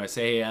something. I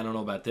say, hey, I don't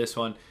know about this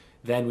one.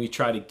 Then we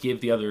try to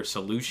give the other a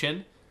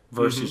solution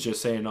versus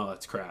just saying, no,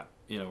 that's crap.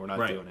 We're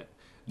not doing it.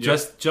 Yeah.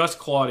 Just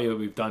Claudio,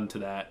 we've done to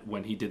that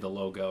when he did the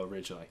logo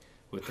originally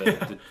with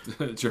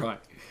the drawing.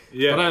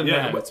 Yeah, but other than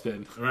that, it's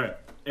been right.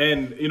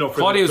 And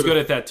Claudio's good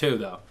at that too,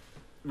 though.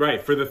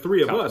 Right. For the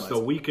three of us, though,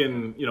 we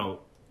can.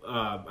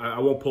 I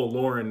won't pull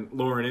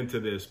Lauren into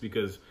this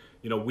because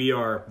we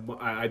are.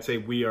 I'd say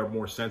we are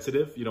more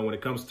sensitive. When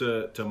it comes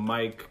to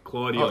Mike,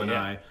 Claudio, and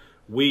I,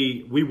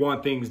 we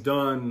want things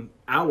done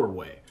our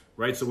way,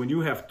 right? So when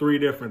you have 3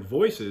 different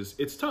voices,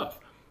 it's tough.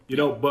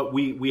 But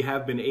we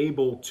have been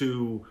able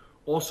to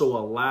also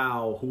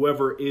allow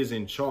whoever is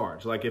in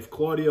charge. Like if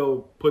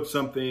Claudio puts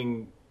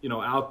something,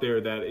 out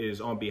there that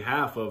is on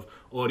behalf of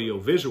audio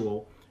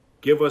visual,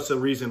 give us a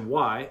reason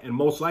why. And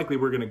most likely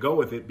we're going to go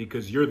with it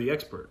because you're the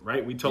expert,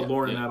 right? We tell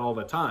Lauren that all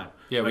the time.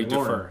 Yeah, like, we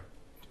defer.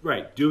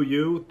 Right.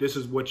 This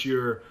is what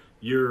your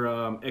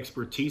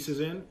expertise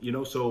is in,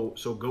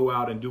 so go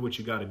out and do what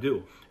you got to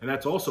do. And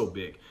that's also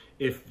big.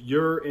 If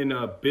you're in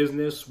a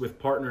business with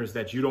partners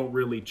that you don't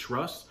really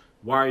trust,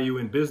 why are you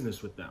in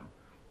business with them?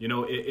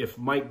 If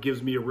Mike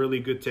gives me a really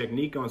good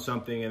technique on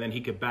something and then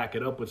he could back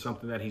it up with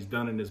something that he's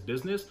done in his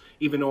business,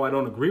 even though I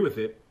don't agree with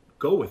it,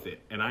 go with it.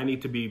 And I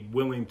need to be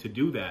willing to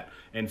do that.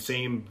 And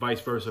same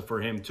vice versa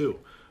for him too.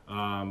 So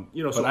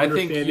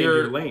understanding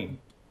your lane.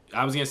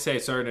 I was going to say,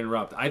 sorry to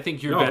interrupt. I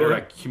think you're better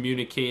at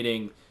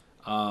communicating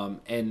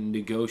and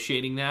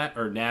negotiating that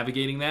or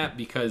navigating that,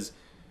 because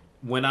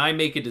when I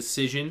make a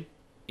decision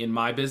in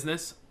my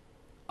business,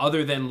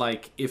 other than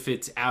like if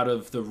it's out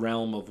of the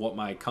realm of what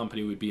my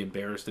company would be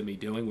embarrassed of me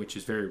doing, which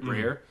is very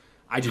rare,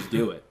 I just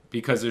do it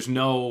because there's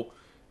no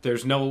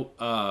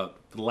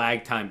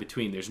lag time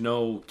between. There's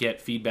no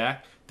get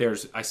feedback.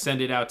 I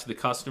send it out to the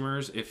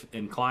customers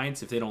and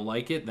clients. If they don't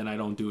like it, then I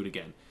don't do it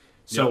again.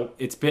 So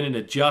It's been an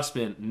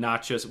adjustment,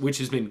 which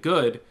has been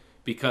good,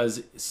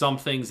 because some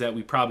things that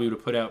we probably would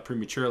have put out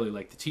prematurely,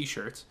 like the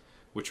T-shirts,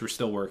 which we're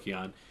still working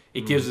on,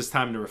 it gives us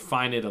time to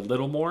refine it a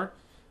little more.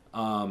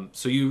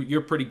 So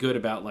you're pretty good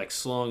about like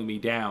slowing me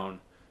down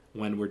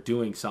when we're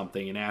doing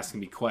something and asking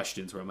me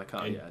questions where I'm like,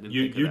 oh yeah, I didn't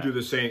think of that. You do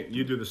the same.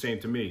 You do the same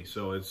to me.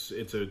 So it's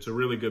a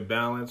really good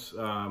balance.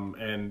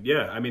 And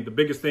yeah, I mean the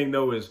biggest thing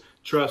though is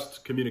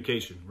trust,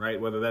 communication, right?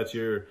 Whether that's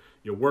your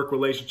work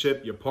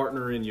relationship, your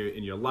partner in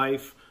your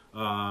life,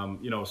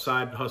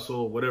 side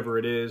hustle, whatever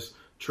it is,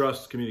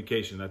 trust,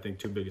 communication. I think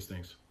 2 biggest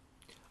things.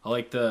 I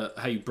like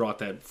how you brought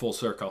that full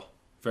circle.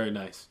 Very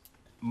nice.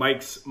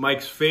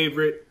 Mike's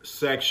favorite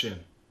section.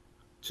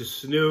 To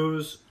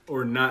snooze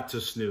or not to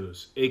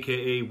snooze,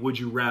 aka would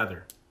you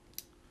rather?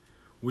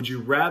 Would you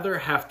rather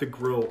have to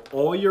grow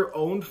all your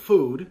own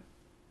food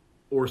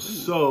or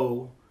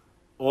sew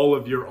all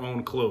of your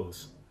own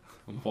clothes?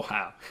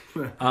 Wow.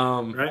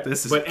 Right?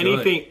 This is but good.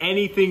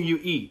 anything you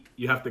eat,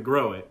 you have to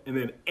grow it, and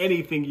then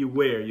anything you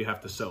wear, you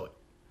have to sew it.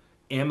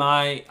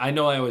 I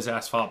know I always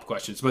ask follow-up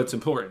questions, but it's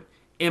important.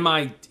 Am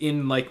I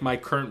in like my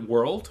current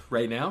world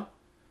right now?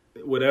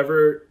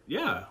 Whatever,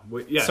 yeah.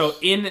 Yes. So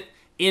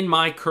in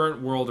my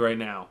current world right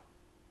now.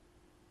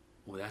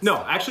 Well,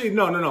 actually,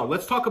 no.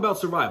 Let's talk about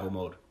survival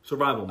mode.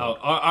 Survival mode.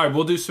 Oh, all right,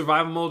 we'll do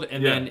survival mode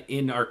and then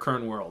in our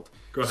current world.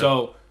 Go ahead.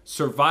 So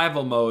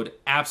survival mode,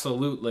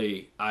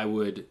 absolutely, I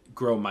would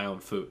grow my own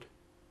food.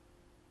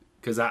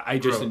 Because I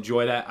just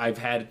enjoy that. I've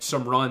had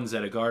some runs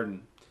at a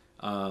garden.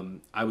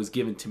 I was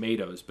given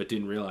tomatoes, but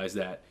didn't realize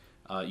that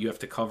you have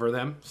to cover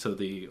them so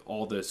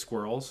all the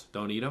squirrels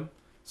don't eat them.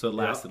 So it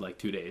lasted like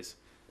 2 days.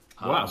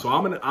 Wow, so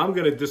I'm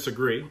gonna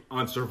disagree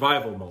on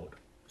survival mode.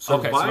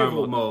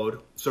 Survival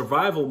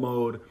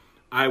mode.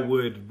 I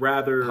would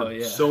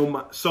rather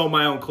sew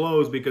my own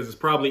clothes because it's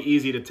probably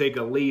easy to take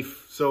a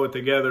leaf, sew it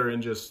together,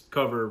 and just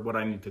cover what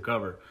I need to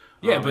cover.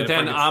 Yeah, but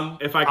then I'm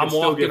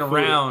walking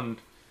around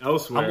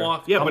elsewhere.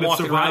 I'm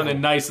walking around in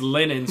nice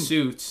linen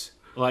suits.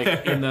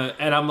 And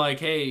I'm like,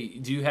 hey,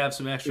 do you have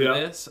some extra of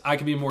this? I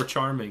could be more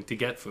charming to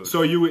get food.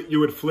 So you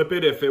would flip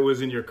it if it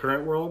was in your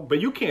current world, but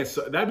you can't.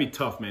 That'd be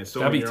tough, man.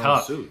 Sewing your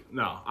own suit.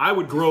 No, I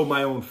would grow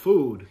my own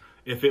food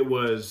if it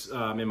was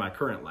in my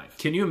current life.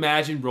 Can you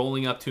imagine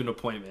rolling up to an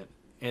appointment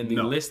and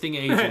the listing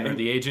agent or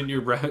the agent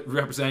you're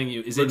representing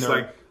you is in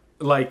there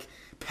like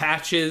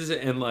patches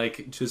and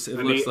like just it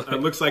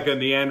looks like a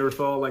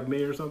Neanderthal like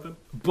me or something?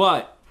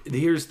 But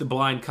here's the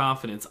blind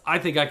confidence. I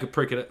think I could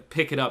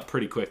pick it up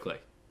pretty quickly.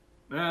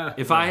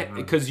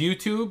 Because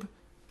YouTube,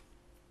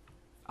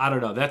 I don't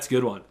know. That's a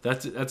good one.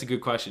 That's a good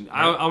question.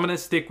 Yeah. I'm gonna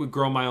stick with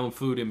grow my own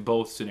food in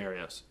both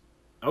scenarios.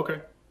 Okay.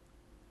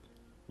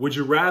 Would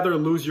you rather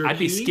lose your keys? I'd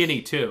be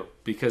skinny too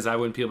because I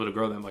wouldn't be able to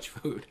grow that much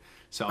food.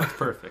 So it's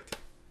perfect.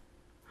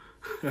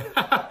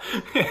 I'd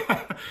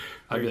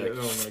be like,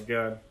 oh my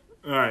god!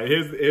 All right,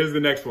 here's the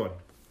next one.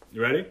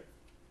 You ready?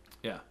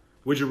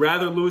 Would you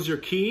rather lose your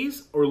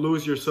keys or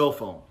lose your cell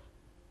phone?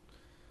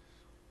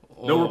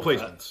 No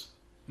replacements.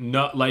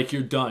 No, like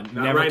you're done.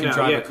 Not Never right can now.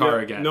 drive Yeah, a car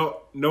yeah. again.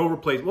 No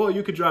replacement. Well,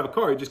 you could drive a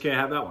car. You just can't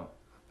have that one.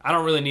 I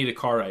don't really need a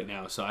car right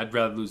now, so I'd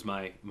rather lose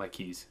my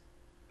keys.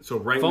 So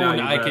right Phone,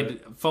 now, I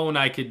could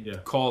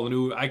call an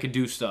Uber. I could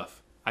do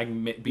stuff. I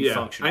can be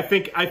functional. I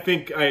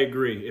think I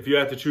agree. If you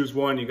have to choose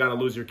one, you got to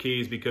lose your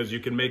keys because you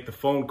can make the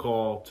phone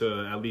call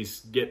to at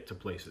least get to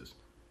places.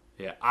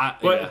 Yeah,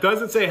 but it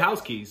doesn't say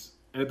house keys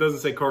and it doesn't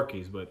say car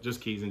keys, but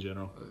just keys in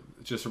general.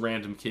 Just a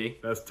random key.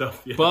 That's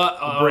tough. Yeah. But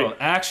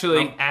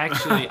actually,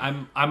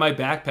 I might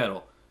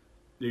backpedal.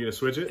 You're gonna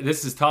switch it?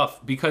 This is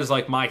tough because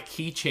like my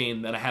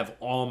keychain that I have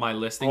all my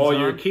listings all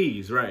on, your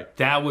keys, right?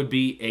 That would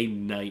be a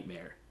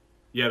nightmare.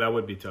 Yeah, that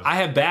would be tough. I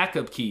have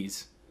backup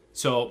keys,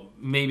 so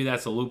maybe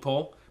that's a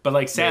loophole. But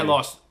like, say I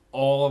lost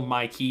all of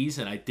my keys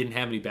and I didn't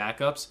have any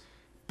backups.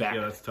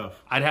 Yeah, that's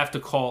tough. I'd have to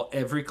call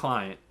every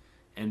client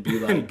and be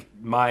like,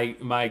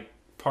 my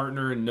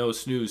partner in No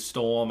Snooze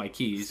stole all my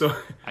keys. So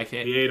I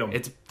can't. He ate them.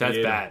 That's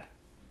bad.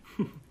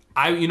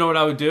 You know what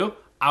I would do?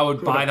 I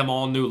would buy them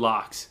all new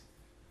locks.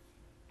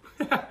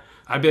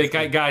 I'd be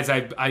like, guys,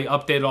 I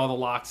updated all the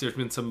locks. There's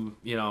been some,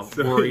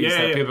 worries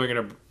that people are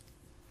gonna.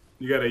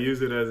 You got to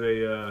use it as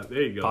a.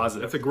 There you go.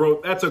 Positive.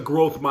 That's a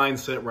growth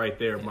mindset right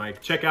there,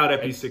 Mike. Check out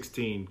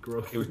Epi16.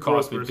 Growth. It would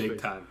cost me big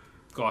time.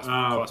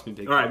 Cost me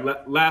big time. All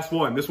right, last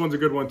one. This one's a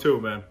good one too,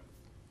 man.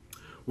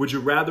 Would you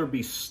rather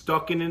be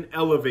stuck in an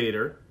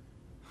elevator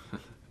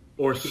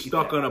or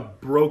stuck on a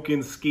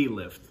broken ski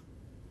lift?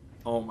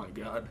 Oh my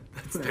god,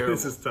 that's terrible.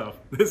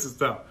 This is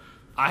tough.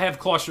 I have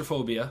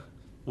claustrophobia,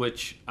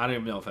 which I don't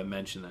even know if I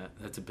mentioned that.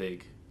 That's a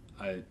big.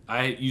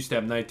 I used to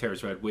have night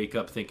terrors where I'd wake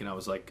up thinking I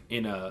was like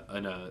in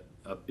a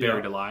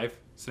buried alive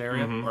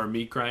scenario or a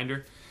meat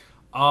grinder.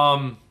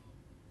 I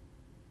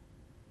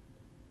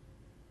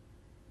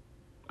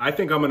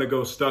think I'm going to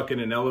go stuck in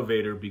an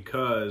elevator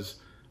because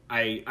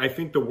I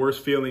think the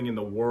worst feeling in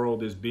the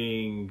world is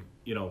being,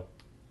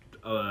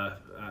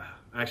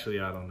 actually,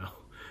 I don't know.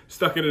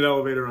 Stuck in an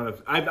elevator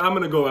I'm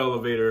going to go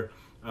elevator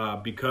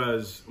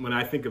because when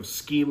I think of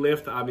ski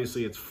lift,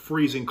 obviously it's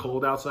freezing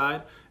cold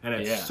outside. And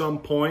at some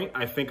point,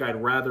 I think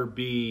I'd rather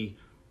be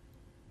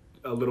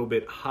a little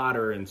bit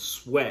hotter and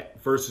sweat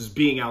versus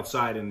being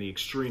outside in the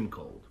extreme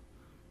cold.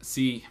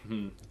 See,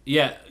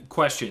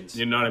 questions.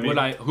 You know what I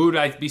mean? Who'd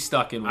I be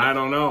stuck in with? I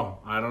don't know.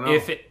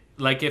 If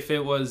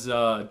it was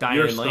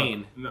Diane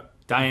Lane, no.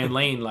 Diane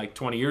Lane like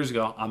 20 years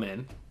ago, I'm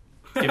in.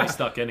 Get me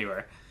stuck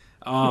anywhere.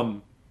 I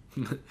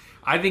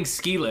think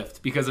ski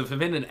lift because if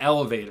I'm in an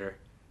elevator,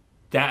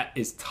 that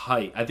is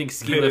tight. I think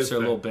ski lifts are a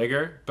little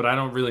bigger, but I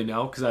don't really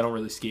know because I don't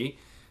really ski.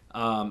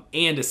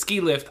 And a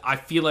ski lift, I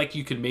feel like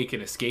you could make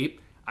an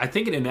escape. I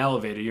think in an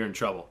elevator, you're in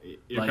trouble.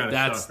 You're like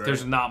that's stuck, right?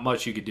 There's not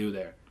much you could do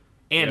there,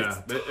 and it's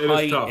tight. It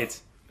is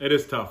tough. It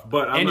is tough,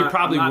 but you're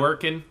probably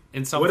working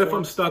in some. What if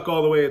I'm stuck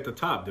all the way at the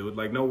top, dude?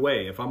 Like, no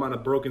way. If I'm on a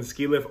broken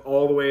ski lift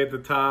all the way at the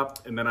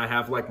top, and then I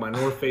have like my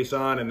North Face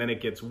on, and then it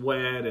gets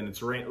wet and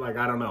it's rain. Like,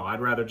 I don't know.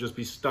 I'd rather just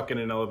be stuck in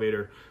an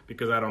elevator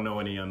because I don't know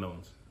any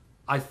unknowns.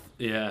 I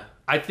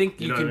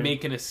think you can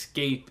make an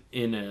escape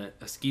in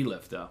a ski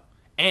lift though.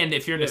 And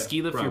if you're in a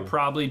ski lift, you're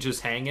probably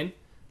just hanging.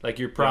 Like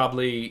you're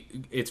probably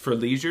it's for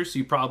leisure, so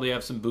you probably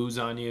have some booze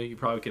on you. You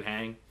probably could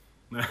hang.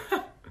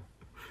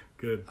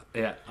 Good.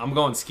 Yeah, I'm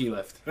going ski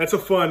lift. That's a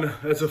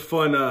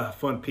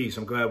fun piece.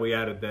 I'm glad we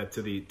added that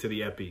to the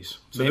Eppies.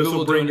 So maybe this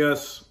will bring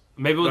us.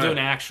 Maybe we'll do an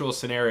actual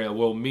scenario.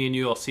 Well, me and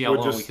you will see how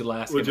long we could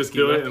last. We'll just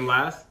do it and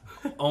last.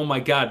 Oh my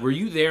God, were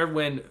you there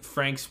when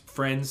Frank's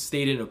friends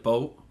stayed in a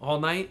boat all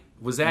night?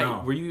 Was that? No.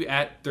 Were you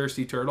at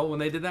Thirsty Turtle when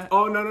they did that?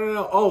 Oh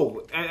no.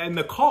 Oh, and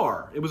the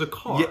car. It was a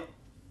car. Yeah.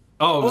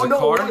 Oh, it was a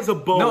car. It was a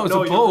boat. No, it was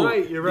a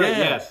boat. You're right.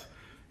 Yeah.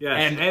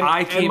 Yes. And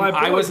I came. And my boy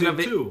I wasn't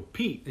did too.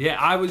 Pete. Yeah,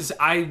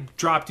 I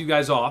dropped you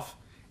guys off,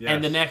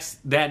 and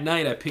that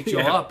night I picked you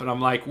all up, and I'm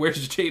like,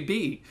 "Where's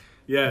JB?"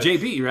 Yeah,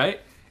 JB, right?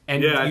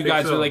 And you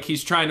guys were like,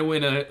 "He's trying to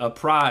win a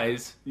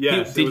prize."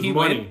 Yes. Did he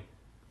money. win?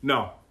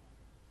 No.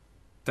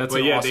 That's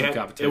an awesome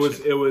competition.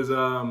 It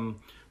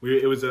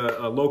was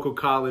a local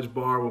college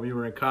bar when we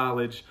were in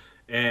college,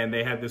 and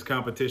they had this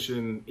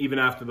competition even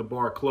after the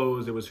bar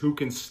closed. It was who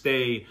can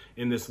stay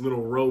in this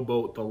little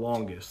rowboat the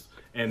longest.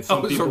 And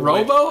some people a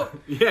rowboat?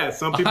 Yeah,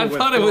 some people. I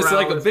thought it was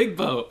like a big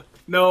boat.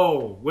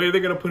 No, where are they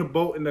gonna put a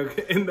boat in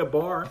the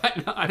bar?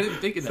 I didn't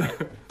think of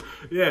that.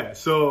 Yeah,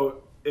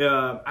 so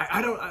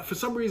I don't. For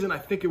some reason, I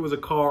think it was a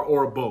car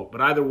or a boat, but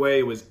either way,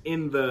 it was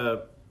in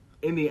the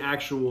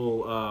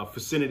actual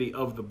vicinity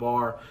of the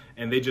bar,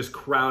 and they just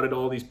crowded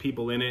all these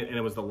people in it, and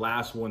it was the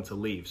last one to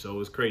leave. So it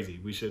was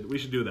crazy. We should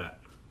do that.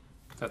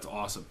 That's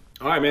awesome.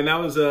 All right, man. That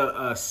was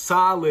a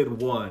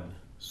solid one.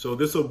 So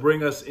this will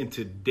bring us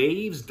into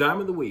Dave's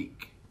Dime of the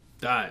Week.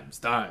 Dimes.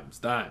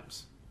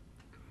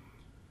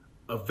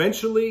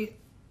 Eventually,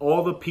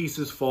 all the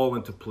pieces fall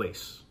into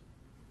place.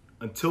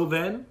 Until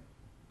then,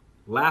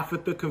 laugh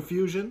at the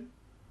confusion,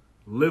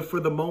 live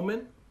for the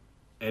moment,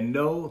 and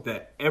know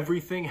that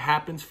everything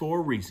happens for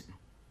a reason.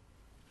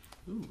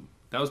 Ooh,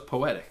 that was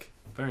poetic.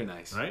 Very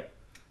nice. Right?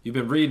 You've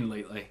been reading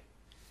lately.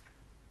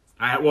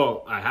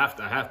 I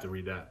have to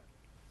read that.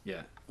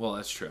 Yeah, well,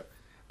 that's true.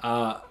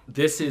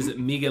 This is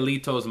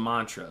Miguelito's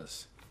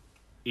Mantras.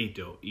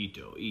 Ito,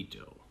 Ito,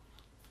 Ito.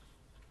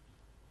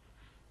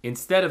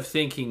 Instead of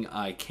thinking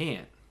I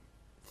can't,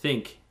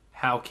 think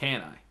how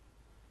can I?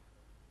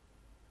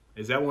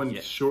 Is that one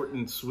short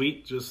and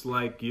sweet, just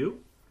like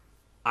you?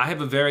 I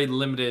have a very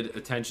limited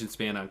attention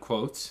span on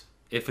quotes.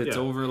 If it's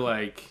over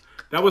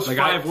that was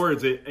 5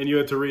 words, and you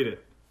had to read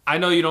it. I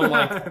know you don't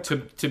like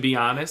to be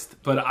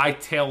honest, but I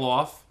tail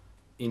off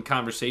in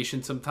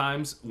conversation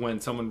sometimes when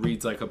someone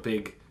reads like a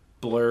big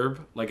blurb.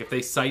 Like if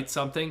they cite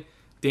something,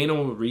 Dana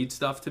will read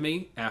stuff to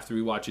me after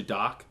we watch a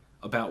doc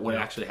about what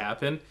actually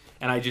happened,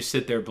 and I just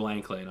sit there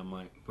blankly, and I'm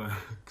like, I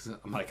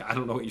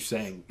don't know what you're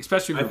saying,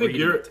 especially if you're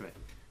reading it to me.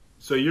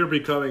 So you're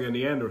becoming a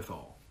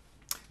Neanderthal.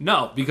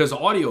 No, because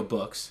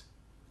audiobooks,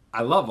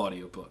 I love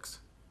audiobooks.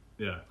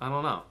 Yeah. I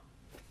don't know.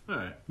 All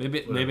right.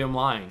 Maybe I'm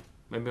lying.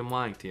 Maybe I'm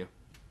lying to you.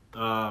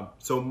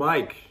 So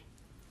Mike,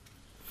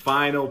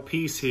 final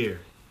piece here.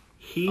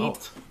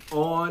 Heat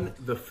on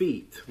the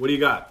feet. What do you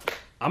got?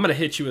 I'm going to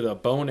hit you with a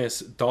bonus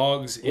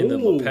dogs in the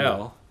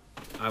lapel.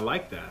 I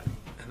like that.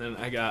 And then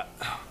I got,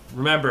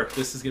 remember,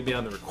 this is going to be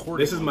on the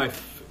recording.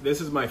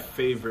 This is my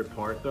favorite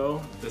part, though.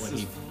 When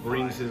he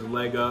brings his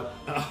leg up.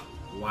 Oh,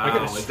 wow. Look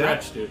at the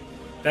stretch, dude.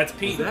 That's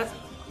Pete.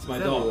 It's my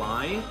dog. A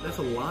lion? That's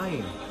a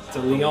lion. It's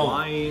a Leon.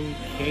 Lion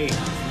King.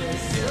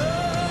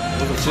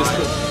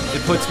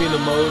 It puts me in the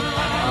mode.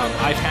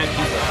 I've had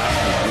people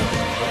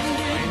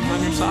ask me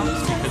on your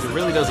socks because it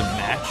really doesn't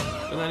match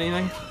with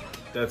anything.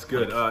 That's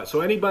good. So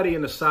anybody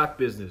in the sock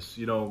business,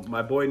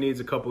 my boy needs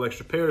a couple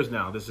extra pairs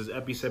now. This is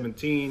Epi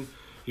 17.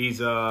 He's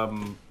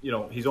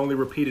he's only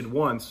repeated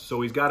once,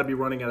 so he's got to be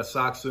running out of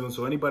socks soon.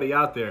 So anybody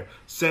out there,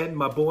 send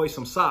my boy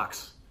some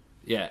socks.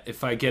 Yeah,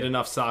 if I get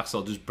enough socks,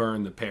 I'll just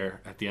burn the pair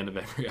at the end of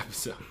every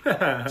episode.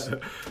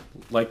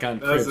 Like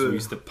on Cribs, we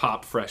used to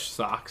pop fresh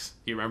socks.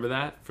 You remember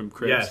that from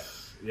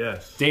Cribs?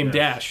 Yes. Dame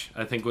Dash,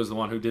 I think, was the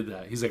one who did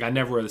that. He's like, I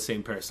never wear the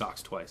same pair of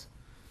socks twice.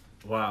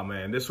 Wow,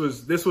 man. This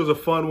was a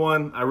fun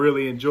one. I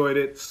really enjoyed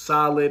it.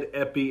 Solid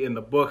Epi in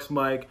the books,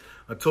 Mike.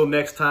 Until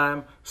next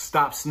time,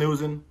 stop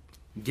snoozing.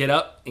 Get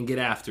up and get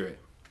after it.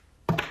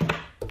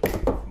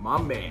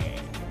 My man.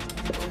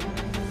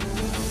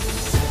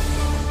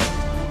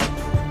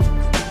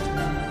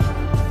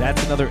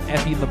 That's another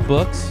Epi in the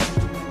books.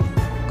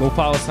 Go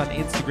follow us on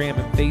Instagram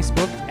and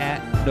Facebook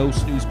at No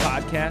Snooze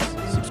Podcast.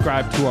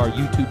 Subscribe to our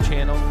YouTube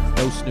channel,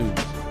 No Snooze.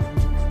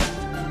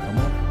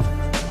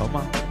 Come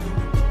on.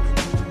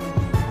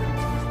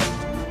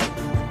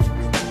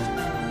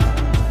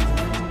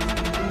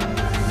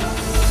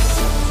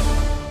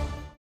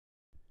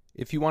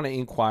 If you want to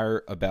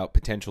inquire about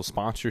potential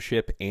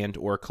sponsorship and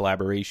or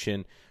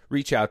collaboration,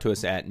 reach out to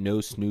us at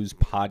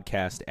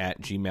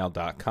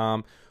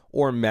nosnoozepodcast@gmail.com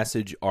or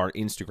message our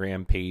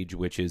Instagram page,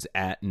 which is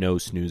at No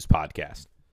Snooze Podcast.